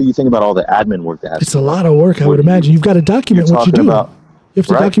cool until you think about all the admin work that has It's a lot of work, I would imagine. You've got to document what you do. You have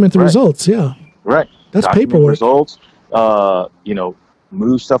to document the results, Right. That's document paperwork. Results,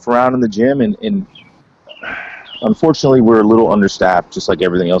 move stuff around in the gym. And unfortunately, we're a little understaffed, just like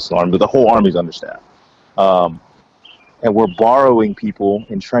everything else in the Army. But the whole Army's understaffed. And we're borrowing people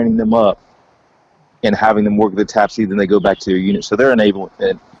and training them up and having them work at the TAPC, then they go back to their unit. So they're an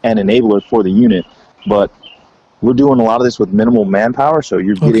enabler for the unit. But we're doing a lot of this with minimal manpower, so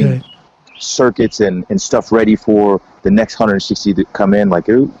you're getting circuits and stuff ready for the next 160 that come in. Like,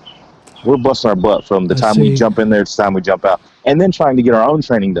 we're busting our butt from the time we jump in there to the time we jump out, and then trying to get our own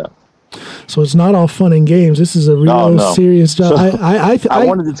training done. So it's not all fun and games. This is a real serious job. So I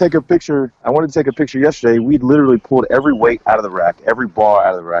wanted to take a picture. Yesterday. We'd literally pulled every weight out of the rack, every bar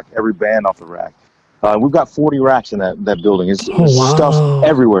out of the rack, every band off the rack. We've got 40 racks in that building. It's stuff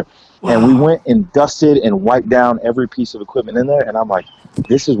everywhere. Wow. And we went and dusted and wiped down every piece of equipment in there. And I'm like,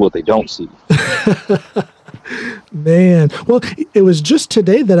 this is what they don't see. Man. Well, it was just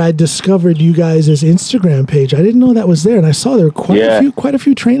today that I discovered you guys' Instagram page. I didn't know that was there. And I saw there were quite a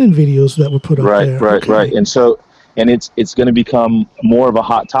few training videos that were put up there. Right. And so, it's going to become more of a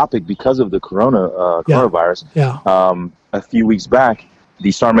hot topic because of the coronavirus. A few weeks back,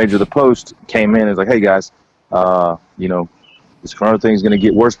 the Sergeant Major of the Post came in and was like, hey guys, this Corona thing is going to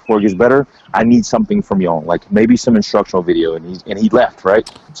get worse before it gets better. I need something from y'all, like maybe some instructional video. And he left, right?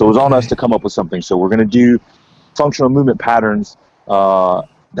 So it was on us to come up with something. So we're going to do functional movement patterns, the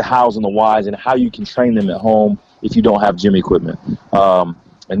hows and the whys, and how you can train them at home if you don't have gym equipment.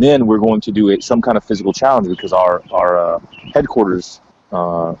 And then we're going to do some kind of physical challenge, because our headquarters,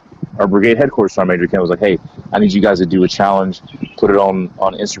 our brigade headquarters Sergeant Major Ken was like, hey, I need you guys to do a challenge, put it on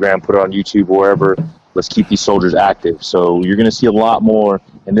Instagram, put it on YouTube, or wherever. Let's keep these soldiers active. So you're going to see a lot more,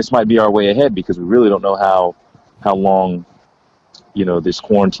 and this might be our way ahead, because we really don't know how long, this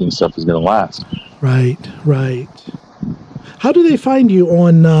quarantine stuff is going to last. Right. How do they find you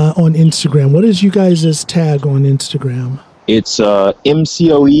on Instagram? What is you guys' tag on Instagram? It's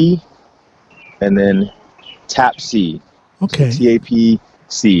MCOE and then TAPC. Okay. So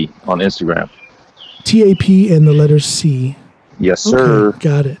TAPC on Instagram. TAP and the letter C. Yes, sir. Okay.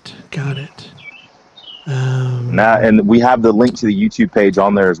 Got it. Now, and we have the link to the YouTube page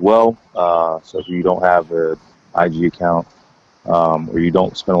on there as well. So if you don't have an IG account, or you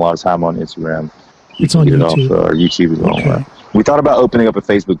don't spend a lot of time on Instagram, it's on YouTube. It off YouTube as well. Okay. We thought about opening up a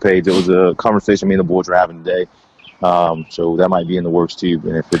Facebook page. It was a conversation me and the boys were having today. So that might be in the works too.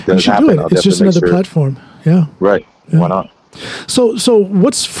 And if it does happen, I'll it's just another platform. Yeah. Right. Why not? So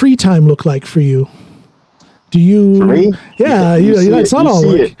what's free time look like for you? Do you? For me? Yeah, it's not all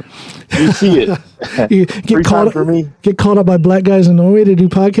work. You see it. You get for me. Get caught up by black guys in Norway to do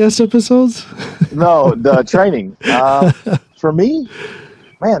podcast episodes? No, the training. For me,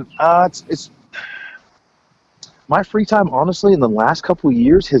 man, it's my free time, honestly, in the last couple of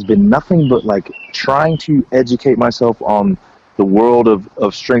years has been nothing but like trying to educate myself on the world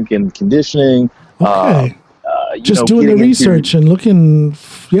of strength and conditioning. Okay. Just doing the research and looking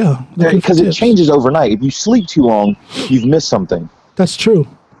because it changes overnight. If you sleep too long, you've missed something. That's true.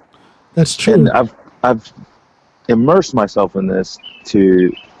 And I've immersed myself in this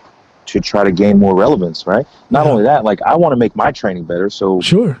to try to gain more relevance, right? Not only that, like I want to make my training better. So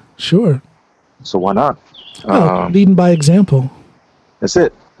sure. So why not? Leading by example. That's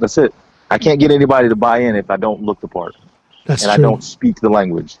it. I can't get anybody to buy in if I don't look the part. That's true. I don't speak the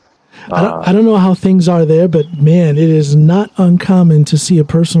language. I don't know how things are there, but man, it is not uncommon to see a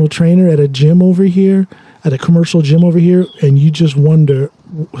personal trainer at a gym over here, at a commercial gym over here, and you just wonder,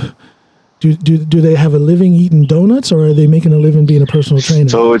 do they have a living eating donuts, or are they making a living being a personal trainer?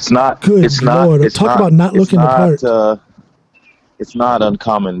 So it's not. Good it's Lord. Not. Talk about not looking the part. It's not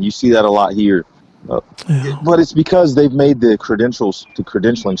uncommon. You see that a lot here, but it's because they've made the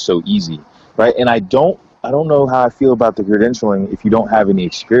credentialing so easy, right? And I don't know how I feel about the credentialing if you don't have any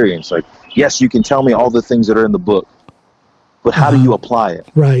experience. Like, yes, you can tell me all the things that are in the book, but how do you apply it?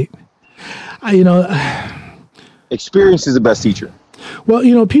 Right. Experience is the best teacher.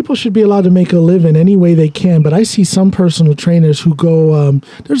 Well, people should be allowed to make a living any way they can, but I see some personal trainers who go,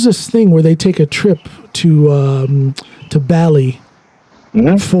 there's this thing where they take a trip to Bali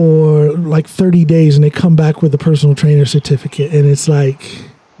for like 30 days and they come back with a personal trainer certificate. And it's like,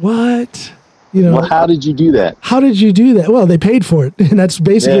 what? Well, how did you do that? Well, they paid for it, and that's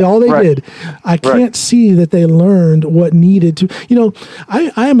basically all they did. I can't see that they learned what needed to.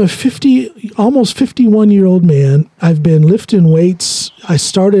 I am a almost 51-year-old man. I've been lifting weights. I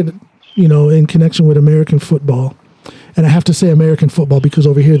started, in connection with American football, and I have to say American football because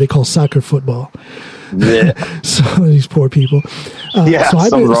over here they call soccer football. Yeah. So these poor people.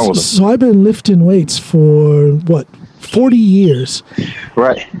 Something wrong with them. So I've been lifting weights for 40 years.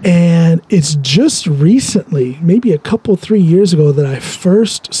 Right. And it's just recently, maybe 3 years ago, that I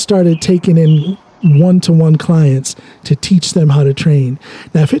first started taking in one-to-one clients to teach them how to train.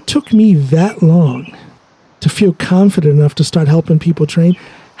 Now, if it took me that long to feel confident enough to start helping people train,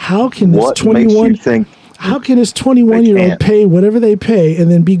 how can this 21-year-old pay whatever they pay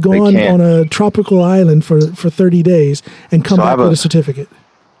and then be gone on a tropical island for 30 days and come back with a certificate?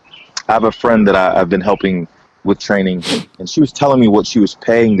 I have a friend that I've been helping with training, and she was telling me what she was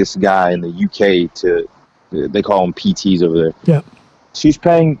paying this guy in the UK they call them PTs over there. Yeah. She's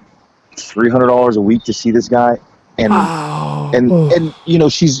paying $300 a week to see this guy. And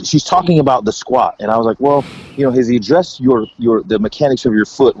she's talking about the squat. And I was like, well, has he addressed the mechanics of your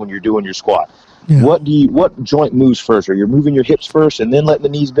foot when you're doing your squat? Yeah. What joint moves first? Are you moving your hips first and then letting the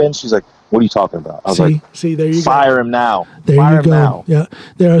knees bend? She's like, what are you talking about? I was there you fire go. Him now. There fire you go. Now. Yeah.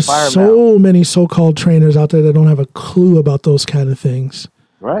 There are so many so-called trainers out there that don't have a clue about those kind of things.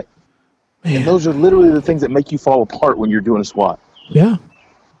 Right. Man. And those are literally the things that make you fall apart when you're doing a squat. Yeah.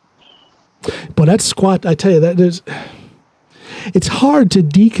 But that squat, I tell you, it's hard to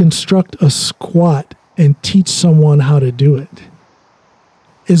deconstruct a squat and teach someone how to do it.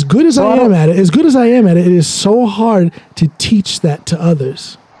 As good as I am at it, it is so hard to teach that to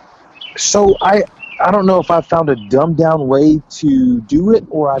others. So I don't know if I found a dumbed down way to do it,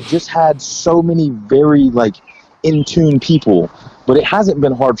 or I've just had so many very in tune people, but it hasn't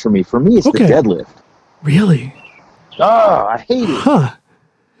been hard for me. For me, it's the deadlift. Really? I hate it. Huh.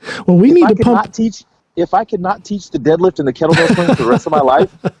 Well, we need to pump. If I could not teach the deadlift and the kettlebell swing for the rest of my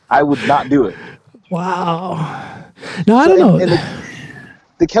life, I would not do it. Wow. No, I don't know. And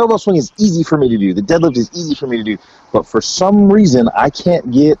the kettlebell swing is easy for me to do. The deadlift is easy for me to do. But for some reason, I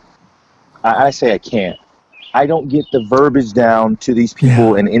can't get... I say I can't. I don't get the verbiage down to these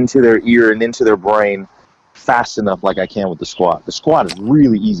people and into their ear and into their brain fast enough like I can with the squat. The squat is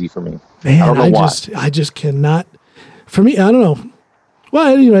really easy for me. Man, I don't know why. I just cannot... For me, I don't know.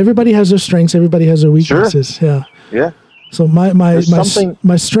 Well, everybody has their strengths. Everybody has their weaknesses. Sure. Yeah. So my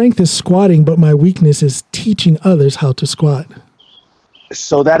strength is squatting, but my weakness is teaching others how to squat.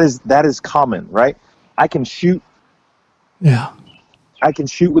 So that is common, right? I can shoot. Yeah. I can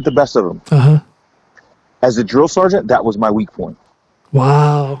shoot with the best of them. Uh-huh. As a drill sergeant, that was my weak point.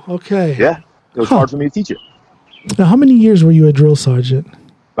 Wow. Okay. Yeah. It was hard for me to teach it. Now, how many years were you a drill sergeant?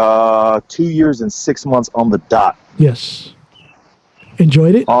 2 years and 6 months on the dot. Yes.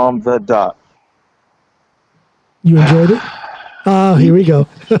 Enjoyed it? On the dot. You enjoyed it? Oh, here we go.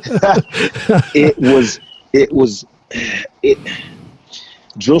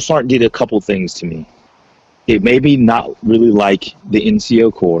 Drill Sergeant did a couple things to me. It made me not really like the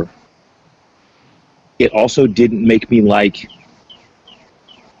NCO Corps. It also didn't make me like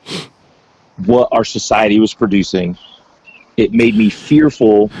what our society was producing. It made me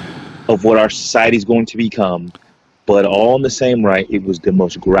fearful of what our society is going to become. But all in the same right, it was the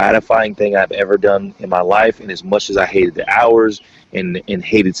most gratifying thing I've ever done in my life. And as much as I hated the hours and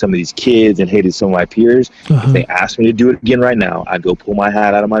hated some of these kids and hated some of my peers, if they asked me to do it again right now, I'd go pull my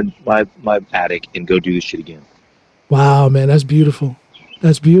hat out of my attic and go do this shit again. Wow, man, that's beautiful.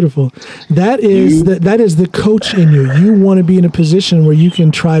 That's beautiful. That is the coach in you. You want to be in a position where you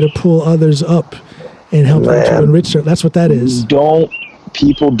can try to pull others up and help them to enrich them. That's what that is.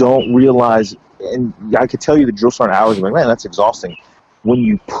 People don't realize. And I could tell you the drill sergeant hours, I'm like, man, that's exhausting. When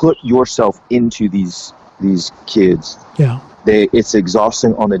you put yourself into these kids, it's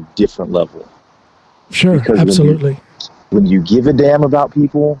exhausting on a different level. Sure, because absolutely. When you give a damn about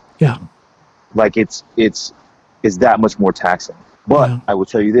people, like it's that much more taxing. But I will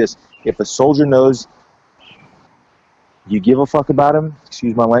tell you this: if a soldier knows you give a fuck about him,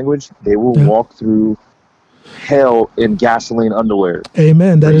 excuse my language, they will walk through hell in gasoline underwear.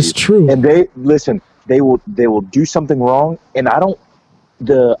 Amen. That is true. And they will do something wrong. And I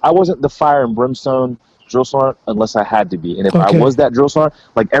wasn't the fire and brimstone drill sergeant unless I had to be. And if I was that drill sergeant,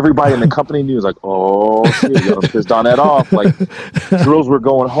 like everybody in the company knew, was like, oh shit, you're gonna piss Donnette off. Like drills were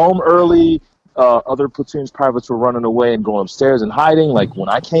going home early. Other platoons privates were running away and going upstairs and hiding. Like when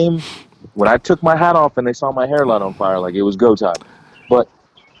I took my hat off and they saw my hairline on fire, like it was go time. But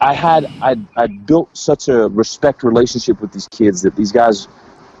I built such a respect relationship with these kids that these guys,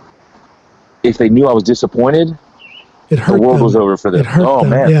 if they knew I was disappointed, the world was over for them. It hurt them.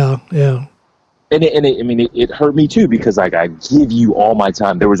 Man, yeah. And it hurt me too, because like I give you all my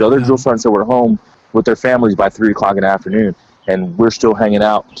time. There was other drill sergeants that were home with their families by 3:00 in the afternoon, and we're still hanging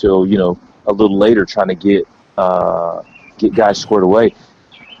out till a little later trying to get guys squared away.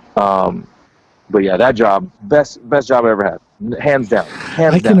 But yeah, that job, best job I ever had. Hands down.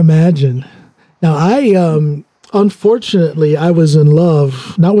 I can imagine. Now, unfortunately, I was in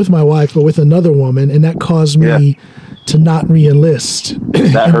love, not with my wife, but with another woman, and that caused me to not re-enlist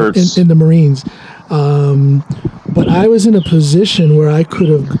that hurts. In the Marines. But I was in a position where I could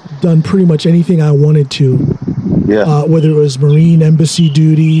have done pretty much anything I wanted to, whether it was Marine embassy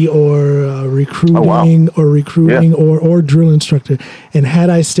duty or recruiting or drill instructor. And had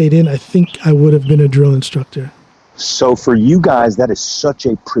I stayed in, I think I would have been a drill instructor. So for you guys, that is such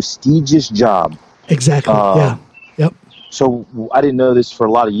a prestigious job. Exactly. Yep. So I didn't know this for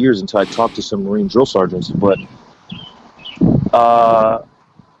a lot of years until I talked to some Marine drill sergeants. But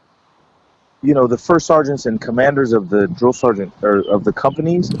the first sergeants and commanders of the drill sergeant or of the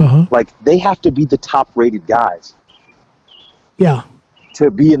companies, like they have to be the top-rated guys. Yeah.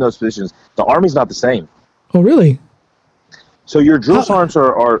 To be in those positions. The Army's not the same. Oh, really? So your drill sergeants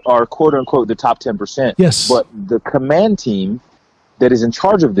are quote unquote the top 10%. Yes. But the command team that is in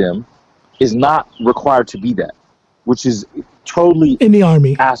charge of them is not required to be that, which is totally in the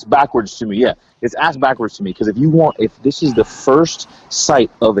Army ass backwards to me. Yeah, it's ass backwards to me, because if this is the first sight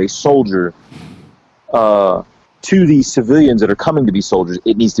of a soldier to these civilians that are coming to be soldiers,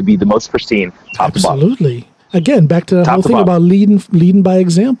 it needs to be the most pristine, top to bottom. Absolutely. Again, back to the whole thing about leading by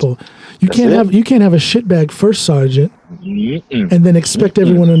example. You can't have a shitbag first sergeant and then expect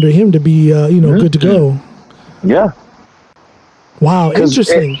everyone under him to be good to go. Yeah. Wow,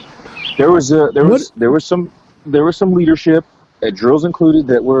 interesting. There was some leadership, drills included,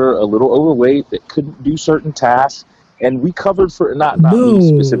 that were a little overweight, that couldn't do certain tasks, and we covered for not me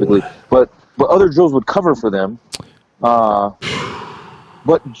specifically, but other drills would cover for them.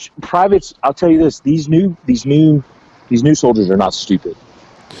 But privates, I'll tell you this: these new soldiers are not stupid.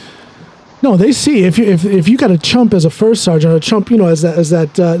 No, they see if you got a chump as a first sergeant, or a chump, the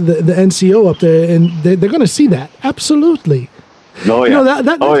NCO up there, and they're going to see that. Absolutely. Oh yeah.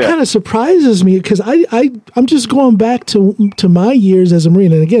 That kind of surprises me, because I'm just going back to my years as a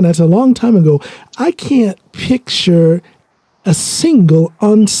Marine, and again, that's a long time ago. I can't picture a single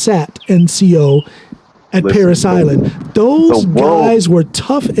unsat NCO at Paris Island. Those guys were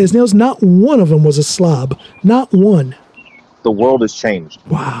tough as nails. Not one of them was a slob. Not one. The world has changed.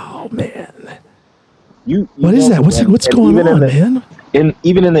 Wow, man. What is that? What's going on, man?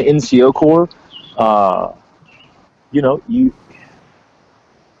 Even in the NCO Corps,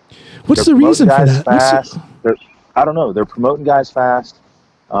 what's the reason for that? I don't know. They're promoting guys fast.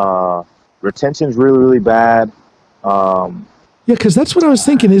 Retention's really, really bad. Yeah, because that's what I was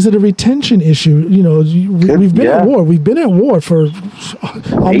thinking. Is it a retention issue? You know, we've been at war. We've been at war for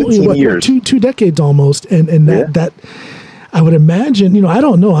 18 years. Two decades almost. And that I would imagine, you know, I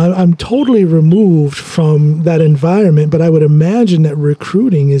don't know. I'm totally removed from that environment, but I would imagine that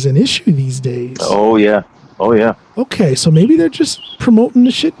recruiting is an issue these days. Oh, yeah. Oh, yeah. Okay, so maybe they're just promoting the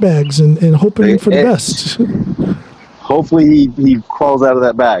shitbags and hoping for the best. Hopefully he crawls out of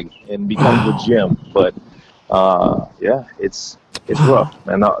that bag and becomes a gym. But, yeah, it's rough.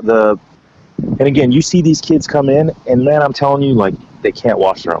 And and again, you see these kids come in, and, man, I'm telling you, like, they can't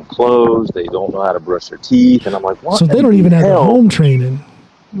wash their own clothes. They don't know how to brush their teeth. And I'm like, what? So they don't even have the home training.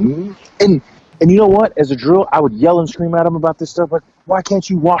 Mm-hmm. And you know what? As a drill, I would yell and scream at them about this stuff. Like, why can't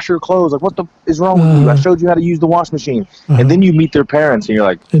you wash your clothes? Like, what the is wrong with you? I showed you how to use the wash machine. And then you meet their parents, and you're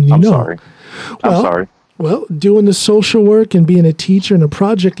like, I'm sorry. I'm sorry. Well, doing the social work and being a teacher and a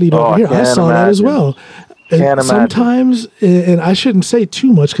project lead over here, I saw that as well. And sometimes, and I shouldn't say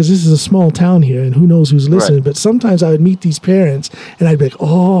too much because this is a small town here, and who knows who's listening, but sometimes I would meet these parents, and I'd be like,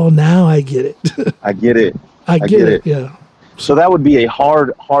 oh, now I get it. I get it. I get it, yeah. So that would be a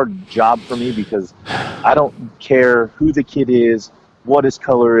hard job for me because I don't care who the kid is, what his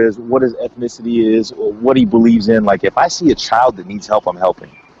color is, what his ethnicity is, or what he believes in. Like, if I see a child that needs help, I'm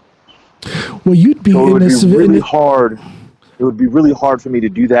helping. Well, you'd be It would be really hard for me to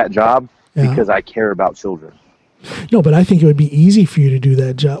do that job because I care about children. No, but I think it would be easy for you to do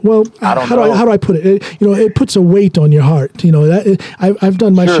that job. Well, how do I put it? You know, it puts a weight on your heart. You know, that I've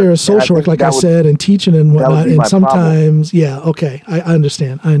done my share of social work, like I said, and teaching and whatnot. And sometimes, okay, I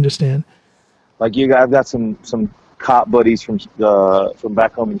understand. Like I've got some cop buddies from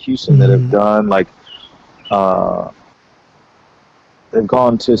back home in Houston that have done like they've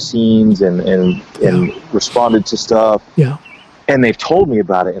gone to scenes and responded to stuff. Yeah, and they've told me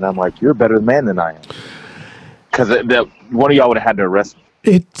about it, and I'm like, you're a better man than I am. Because one of y'all would have had to arrest me.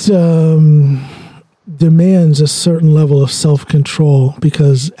 It demands a certain level of self-control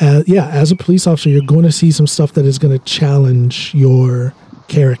because, as a police officer, you're going to see some stuff that is going to challenge your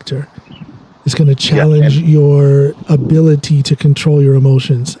character. It's going to challenge your ability to control your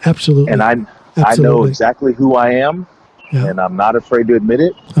emotions. Absolutely. And I know exactly who I am, and I'm not afraid to admit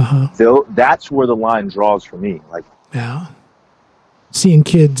it. So that's where the line draws for me. Like, seeing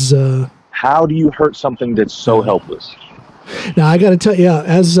kids... how do you hurt something that's so helpless? Now, I got to tell you,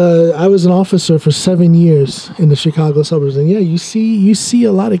 as I was an officer for 7 years in the Chicago suburbs, and you see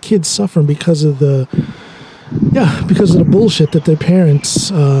a lot of kids suffering because of the bullshit that their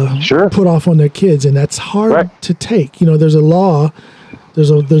parents put off on their kids, and that's hard to take. You know, there's a law,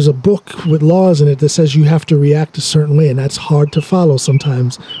 there's a book with laws in it that says you have to react a certain way, and that's hard to follow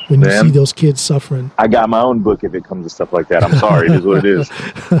sometimes when you see those kids suffering. I got my own book if it comes to stuff like that. I'm sorry, it is what it is.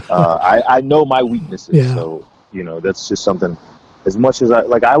 I know my weaknesses, so you know that's just something. As much as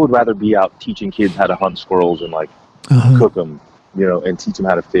I would rather be out teaching kids how to hunt squirrels and like cook them, you know, and teach them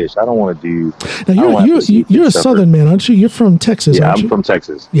how to fish. I don't want to do. Now you're a Southern man, aren't you? You're from Texas, aren't you? I'm from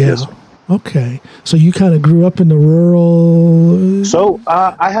Texas. Yeah. Yes, sir. Okay, so you kind of grew up in the rural. So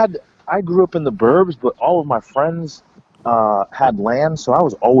I grew up in the burbs, but all of my friends had land, so I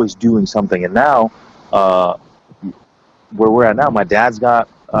was always doing something. And now, where we're at now, my dad's got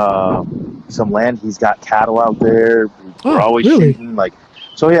some land. He's got cattle out there. We're always shooting. Like,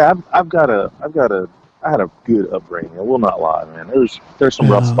 so yeah, I had a good upbringing. I will not lie, man. There's some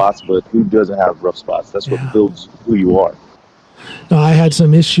rough spots, but who doesn't have rough spots? That's what builds who you are. No, I had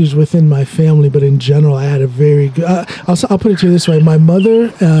some issues within my family, but in general, I had a very good... I'll put it to you this way. My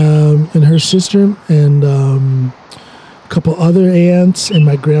mother and her sister and a couple other aunts and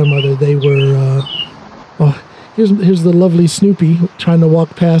my grandmother, they were... here's the lovely Snoopy trying to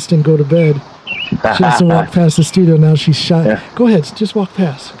walk past and go to bed. She has to walk past the studio now. She's shy. Yeah. Go ahead. Just walk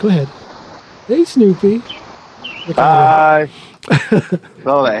past. Go ahead. Hey, Snoopy. Hi.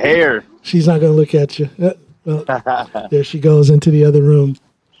 Oh, the hair. She's not going to look at you. Well, there she goes into the other room.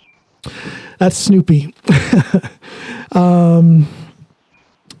 That's Snoopy. What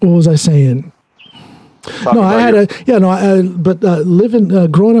was I saying? Growing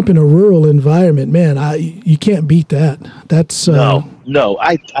up in a rural environment, man, you can't beat that. That's no.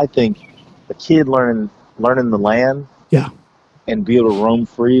 I think a kid learning the land, and be able to roam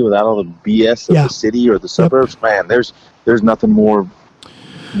free without all the BS of the city or the suburbs. Man, there's nothing more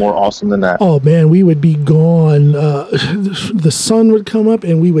awesome than that. Oh man, we would be gone. The sun would come up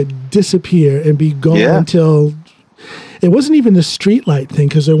and we would disappear and be gone until it wasn't even the street light thing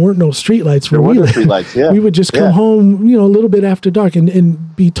because there weren't no street lights. There weren't no street lights. Yeah, we would just come home, a little bit after dark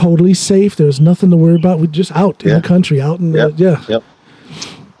and be totally safe. There was nothing to worry about. We're just out in the country, out in Yep.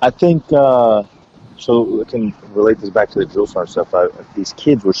 I think So I can relate this back to the drill sergeant stuff. These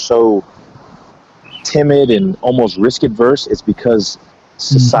kids were so timid and almost risk adverse. It's because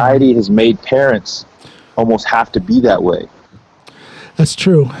society has made parents almost have to be that way. That's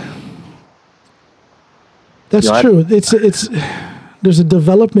true. That's true. It's there's a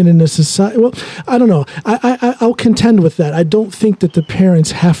development in the society. Well, I don't know. I'll contend with that. I don't think that the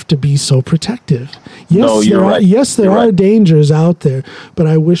parents have to be so protective. Yes, no, you're right. Yes, there are dangers out there, but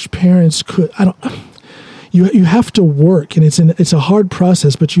I wish parents could. You have to work, and it's a hard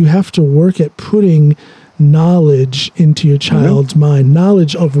process, but you have to work at putting knowledge into your child's mind,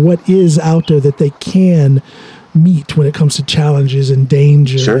 knowledge of what is out there that they can meet when it comes to challenges and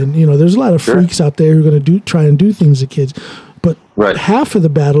danger. Sure. And there's a lot of freaks out there who are going to try and do things to kids. But half of the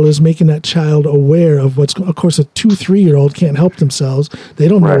battle is making that child aware of what's. Of course, a 2-3-year-old can't help themselves; they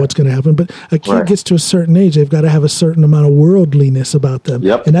don't know what's going to happen. But a kid gets to a certain age; they've got to have a certain amount of worldliness about them,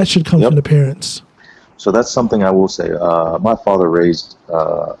 and that should come from the parents. So that's something I will say. My father raised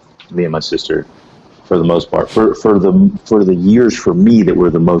me and my sister, for the most part, for the years for me that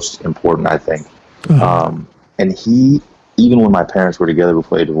were the most important, I think. And he, even when my parents were together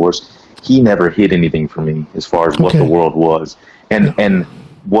before they divorced, he never hid anything from me as far as what the world was and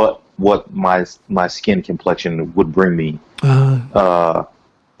what my skin complexion would bring me.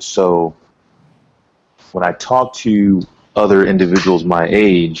 So when I talk to other individuals my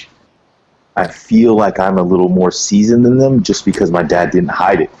age, I feel like I'm a little more seasoned than them just because my dad didn't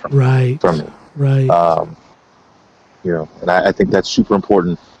hide it from me. Right. And I think that's super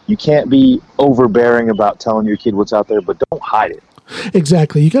important. You can't be overbearing about telling your kid what's out there, but don't hide it.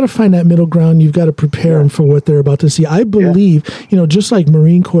 Exactly. You got to find that middle ground. You've got to prepare them for what they're about to see. I believe, just like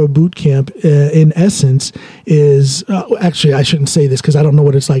Marine Corps boot camp, in essence, is actually, I shouldn't say this because I don't know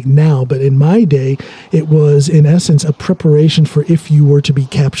what it's like now, but in my day, it was, in essence, a preparation for if you were to be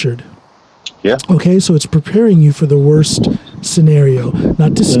captured. Yeah. Okay, so it's preparing you for the worst scenario,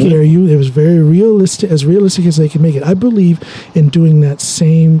 not to scare you. It was very realistic as they can make it. I believe in doing that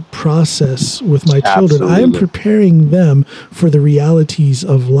same process with my children. I am preparing them for the realities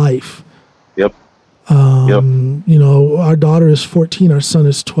of life. Yep. Our daughter is 14, our son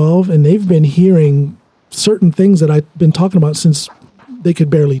is 12, and they've been hearing certain things that I've been talking about since they could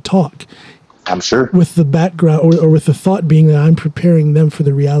barely talk. I'm sure. With the background or with the thought being that I'm preparing them for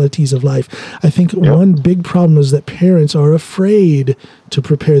the realities of life. I think one big problem is that parents are afraid to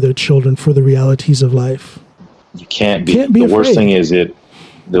prepare their children for the realities of life. You can't be. The worst thing is it.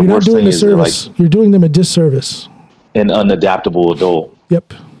 The worst thing is you're doing them a disservice. An unadaptable adult.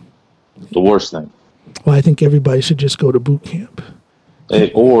 Yep. The worst thing. Well, I think everybody should just go to boot camp. We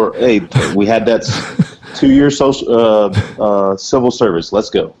had that 2-year civil service.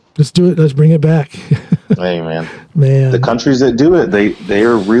 Let's go. Let's do it. Let's bring it back. Hey, man. The countries that do it, they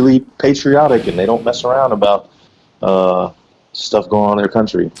are really patriotic and they don't mess around about stuff going on in their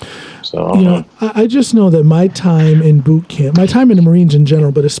country. So I just know that my time in boot camp, my time in the Marines in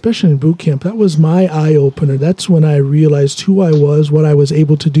general, but especially in boot camp, that was my eye opener. That's when I realized who I was, what I was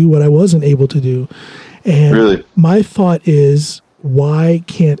able to do, what I wasn't able to do. And my thought is, why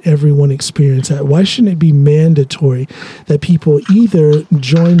can't everyone experience that? Why shouldn't it be mandatory that people either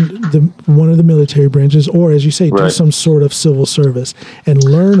join one of the military branches or, as you say, do some sort of civil service and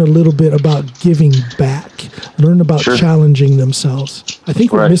learn a little bit about giving back, learn about challenging themselves? I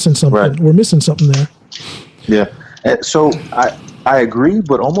think we're missing something. We're missing something there. Yeah. So I agree,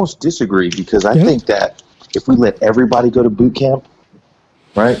 but almost disagree because I think that if we let everybody go to boot camp,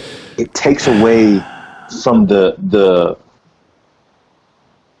 it takes away from the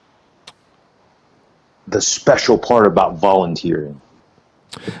special part about volunteering.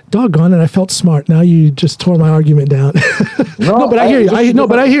 Doggone it, I felt smart. Now you just tore my argument down. No, but I hear you.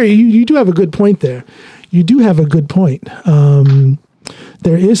 But I hear you. You do have a good point there. You do have a good point.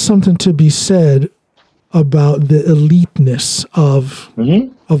 There is something to be said about the eliteness of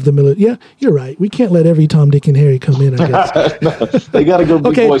the military. Yeah, you're right. We can't let every Tom, Dick, and Harry come in, I guess. No, they got to go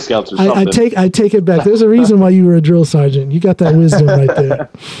be Boy Scouts or something. I take it back. There's a reason why you were a drill sergeant. You got that wisdom right there.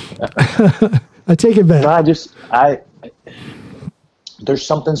 I take it back. There's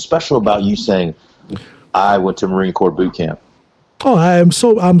something special about you saying, I went to Marine Corps boot camp. Oh, I'm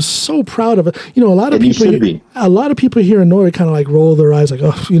so proud of it. A lot of people here in Norway kind of like roll their eyes like,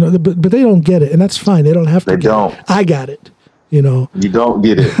 oh, but they don't get it, and that's fine. They don't have to. They don't. I got it. You don't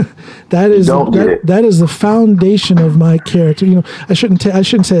get it. That is the foundation of my character. I shouldn't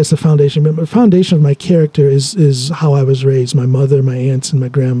say it's the foundation, but the foundation of my character is how I was raised. My mother, my aunts, and my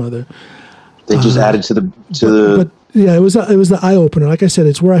grandmother. They just added to the Yeah, it was the eye opener. Like I said,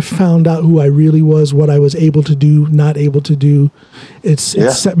 it's where I found out who I really was, what I was able to do, not able to do. It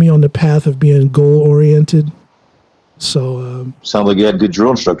set me on the path of being goal oriented. So sounds like you had good drill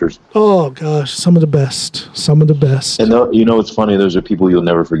instructors. Oh gosh, some of the best. And it's funny. Those are people you'll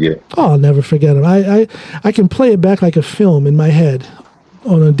never forget. Oh, I'll never forget them. I can play it back like a film in my head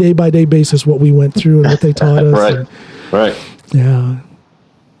on a day by day basis. What we went through and what they taught us. Right. Yeah.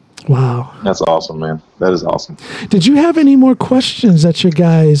 Wow. That's awesome, man. That is awesome. Did you have any more questions that you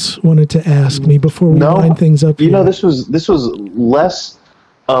guys wanted to ask me before we wind things up? This was less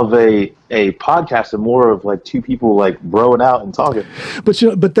of a podcast and more of like two people like broing out and talking.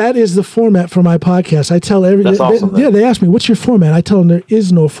 But that is the format for my podcast. I tell That's awesome, they ask me, what's your format? I tell them there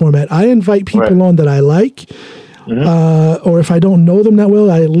is no format. I invite people on that I like. Mm-hmm. Or if I don't know them that well,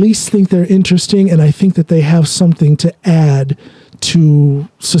 I at least think they're interesting and I think that they have something to add to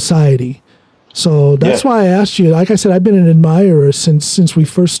society. So that's why I asked you. Like I said, I've been an admirer since we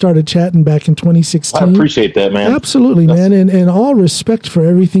first started chatting back in 2016. I appreciate that, man. Absolutely, man. And all respect for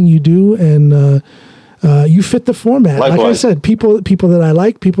everything you do. And you fit the format. Likewise. Like I said, people that I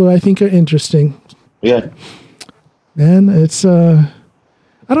like, people that I think are interesting. Yeah. Man, it's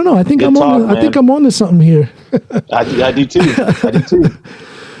I don't know. I think I'm on to something here. I do too.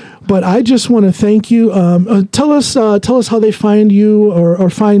 But I just want to thank you. Tell us how they find you or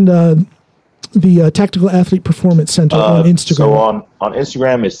find the Tactical Athlete Performance Center on Instagram. So on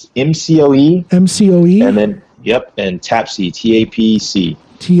Instagram, it's MCOE. MCOE. And then, and TAPC, TAPC.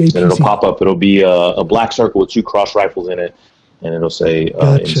 TAPC. And it'll pop up. It'll be a black circle with 2 cross rifles in it. And it'll say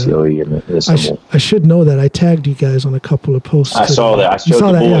MCOE in the symbol. I should know that. I tagged you guys on a couple of posts. I saw that. I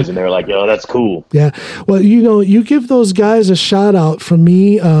showed the boys, and they were like, yo, that's cool. Yeah. Well, you give those guys a shout out from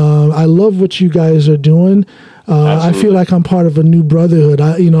me. I love what you guys are doing. I feel like I'm part of a new brotherhood.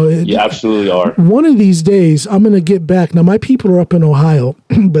 You absolutely are. One of these days, I'm going to get back. Now, my people are up in Ohio,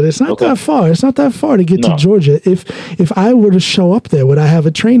 but it's not that far. It's not that far to get to Georgia. If I were to show up there, would I have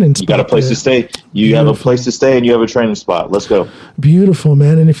a training spot? You got a place to stay. You have a place to stay, and you have a training spot. Let's go. Beautiful,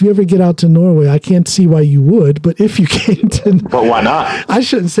 man. And if you ever get out to Norway, I can't see why you would, but if you came to... But why not? I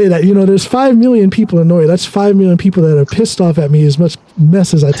shouldn't say that. There's 5 million people in Norway. That's 5 million people that are pissed off at me as much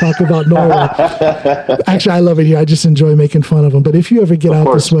mess as I talk about Norway. Actually, I love it here. I just enjoy making fun of them. But if you ever get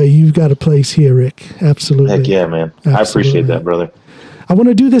out this way, you've got a place here, Rick. Absolutely. Heck yeah, man. Absolutely. I appreciate that, brother. I want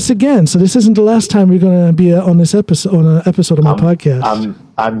to do this again. So this isn't the last time we're going to be on this episode, on an episode of my podcast.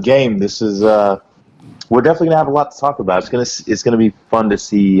 I'm game. This is we're definitely gonna have a lot to talk about. It's gonna be fun to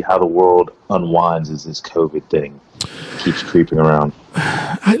see how the world unwinds as this COVID thing keeps creeping around.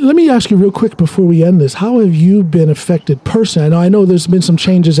 Let me ask you real quick before we end this. How have you been affected personally? I know there's been some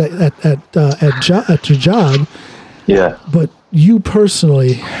changes at your job. Yeah. But you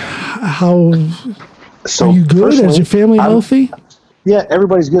personally, are you good? Is your family healthy? Yeah,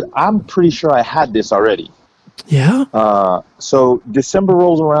 everybody's good. I'm pretty sure I had this already. Yeah. So December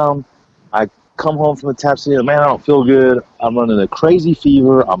rolls around. I come home from the TAPC. Man, I don't feel good. I'm running a crazy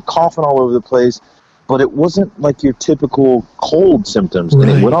fever. I'm coughing all over the place. But it wasn't like your typical cold symptoms. Right.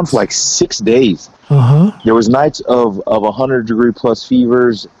 And it went on for like 6 days. Uh-huh. There was nights of 100-degree plus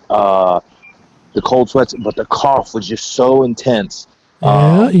fevers, the cold sweats, but the cough was just so intense.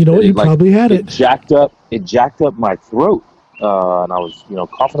 Yeah, you probably had it. It jacked up my throat. And I was,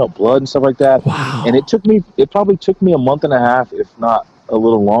 coughing up blood and stuff like that. Wow. And it probably took me a month and a half, if not a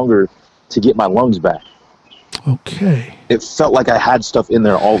little longer, to get my lungs back. Okay. It felt like I had stuff in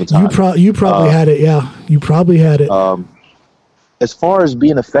there all the time. You probably had it, yeah. You probably had it. As far as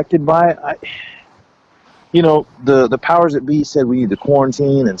being affected by it, the powers that be said we need to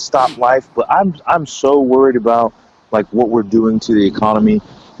quarantine and stop life, but I'm so worried about like what we're doing to the economy.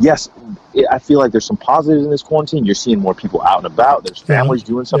 Yes, I feel like there's some positives in this quarantine. You're seeing more people out and about. There's families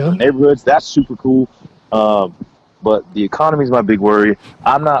doing stuff in the neighborhoods. That's super cool. But the economy is my big worry.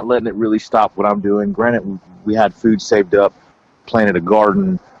 I'm not letting it really stop what I'm doing. Granted, we had food saved up, planted a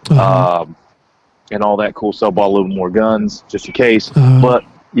garden, and all that cool stuff. Bought a little more guns just in case. But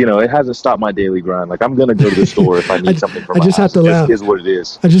it hasn't stopped my daily grind. Like, I'm going to go to the store if I need something for my house. Have to laugh. It is what it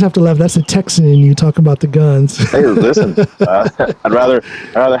is. I just have to laugh. That's a Texan in you talking about the guns. Hey, listen, I'd rather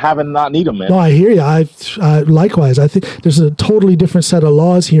have and not need them, man. No, I hear you. I likewise. I think there's a totally different set of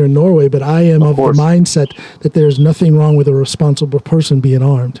laws here in Norway, but I am of the mindset that there's nothing wrong with a responsible person being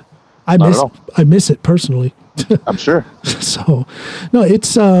armed. I miss it personally. I'm sure. So, no,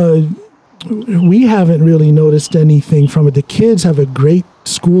 it's we haven't really noticed anything from it. The kids have a great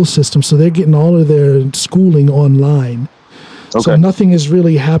school system, so they're getting all of their schooling online. Okay. So nothing has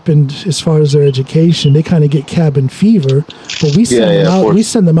really happened as far as their education. They kind of get cabin fever, but we send them out. We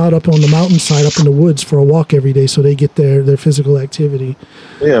send them out up on the mountainside, up in the woods for a walk every day, so they get their physical activity.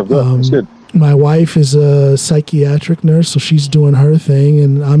 Yeah, that's good. My wife is a psychiatric nurse, so she's doing her thing,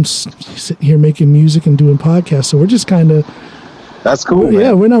 and I'm sitting here making music and doing podcasts. So we're just kind of. That's cool.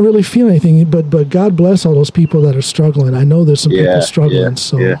 Yeah, we're not really feeling anything, but God bless all those people that are struggling. I know there's some people struggling.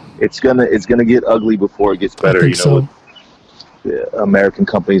 So it's gonna get ugly before it gets better. You know. American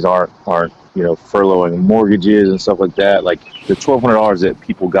companies aren't furloughing mortgages and stuff like that. Like the $1,200 that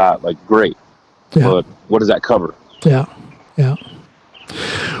people got, like great, but what does that cover? Yeah.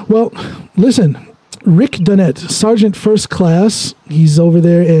 Well, listen, Rick Donnette, Sergeant First Class. He's over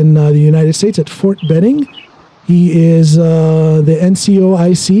there in the United States at Fort Benning. He is the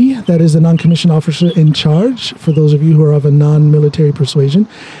NCOIC, that is the non-commissioned officer in charge, for those of you who are of a non-military persuasion,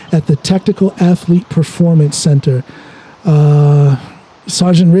 at the Tactical Athlete Performance Center.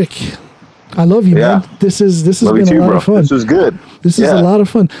 Sergeant Rick, I love you, man. This has been a lot of fun. This was good. This is a lot of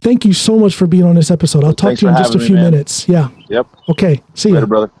fun. Thank you so much for being on this episode. I'll talk to you in just a few minutes. Yeah. Yep. Okay. See you. Later,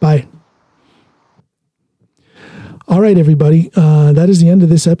 brother. Bye. All right, everybody. That is the end of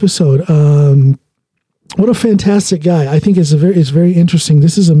this episode. What a fantastic guy. I think it's very interesting.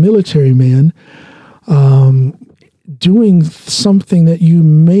 This is a military man doing something that you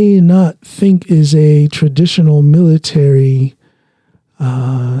may not think is a traditional military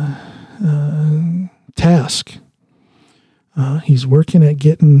task. He's working at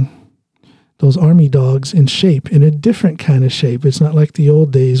getting those Army dogs in shape, in a different kind of shape. It's not like the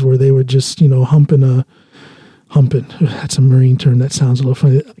old days where they were just, humping. That's a Marine term. That sounds a little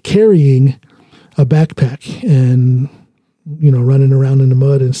funny. Carrying a backpack and, running around in the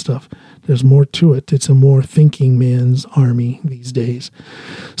mud and stuff. There's more to it. It's a more thinking man's army these days.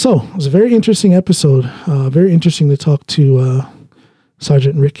 So it was a very interesting episode. Very interesting to talk to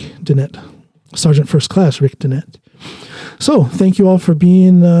Sergeant Rick Donnette, Sergeant First Class Rick Donnette. So thank you all for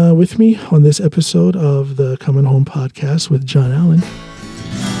being with me on this episode of the Coming Home podcast with John Allen.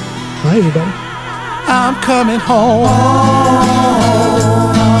 Bye, everybody. I'm coming home.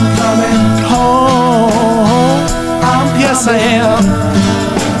 I'm coming home. Yes, I am.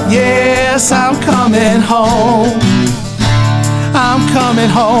 Yes, I'm coming home. I'm coming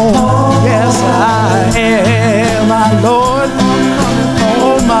home. Yes, I am, my Lord.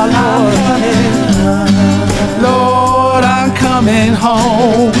 Oh, my Lord. Lord, I'm coming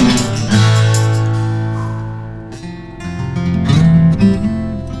home.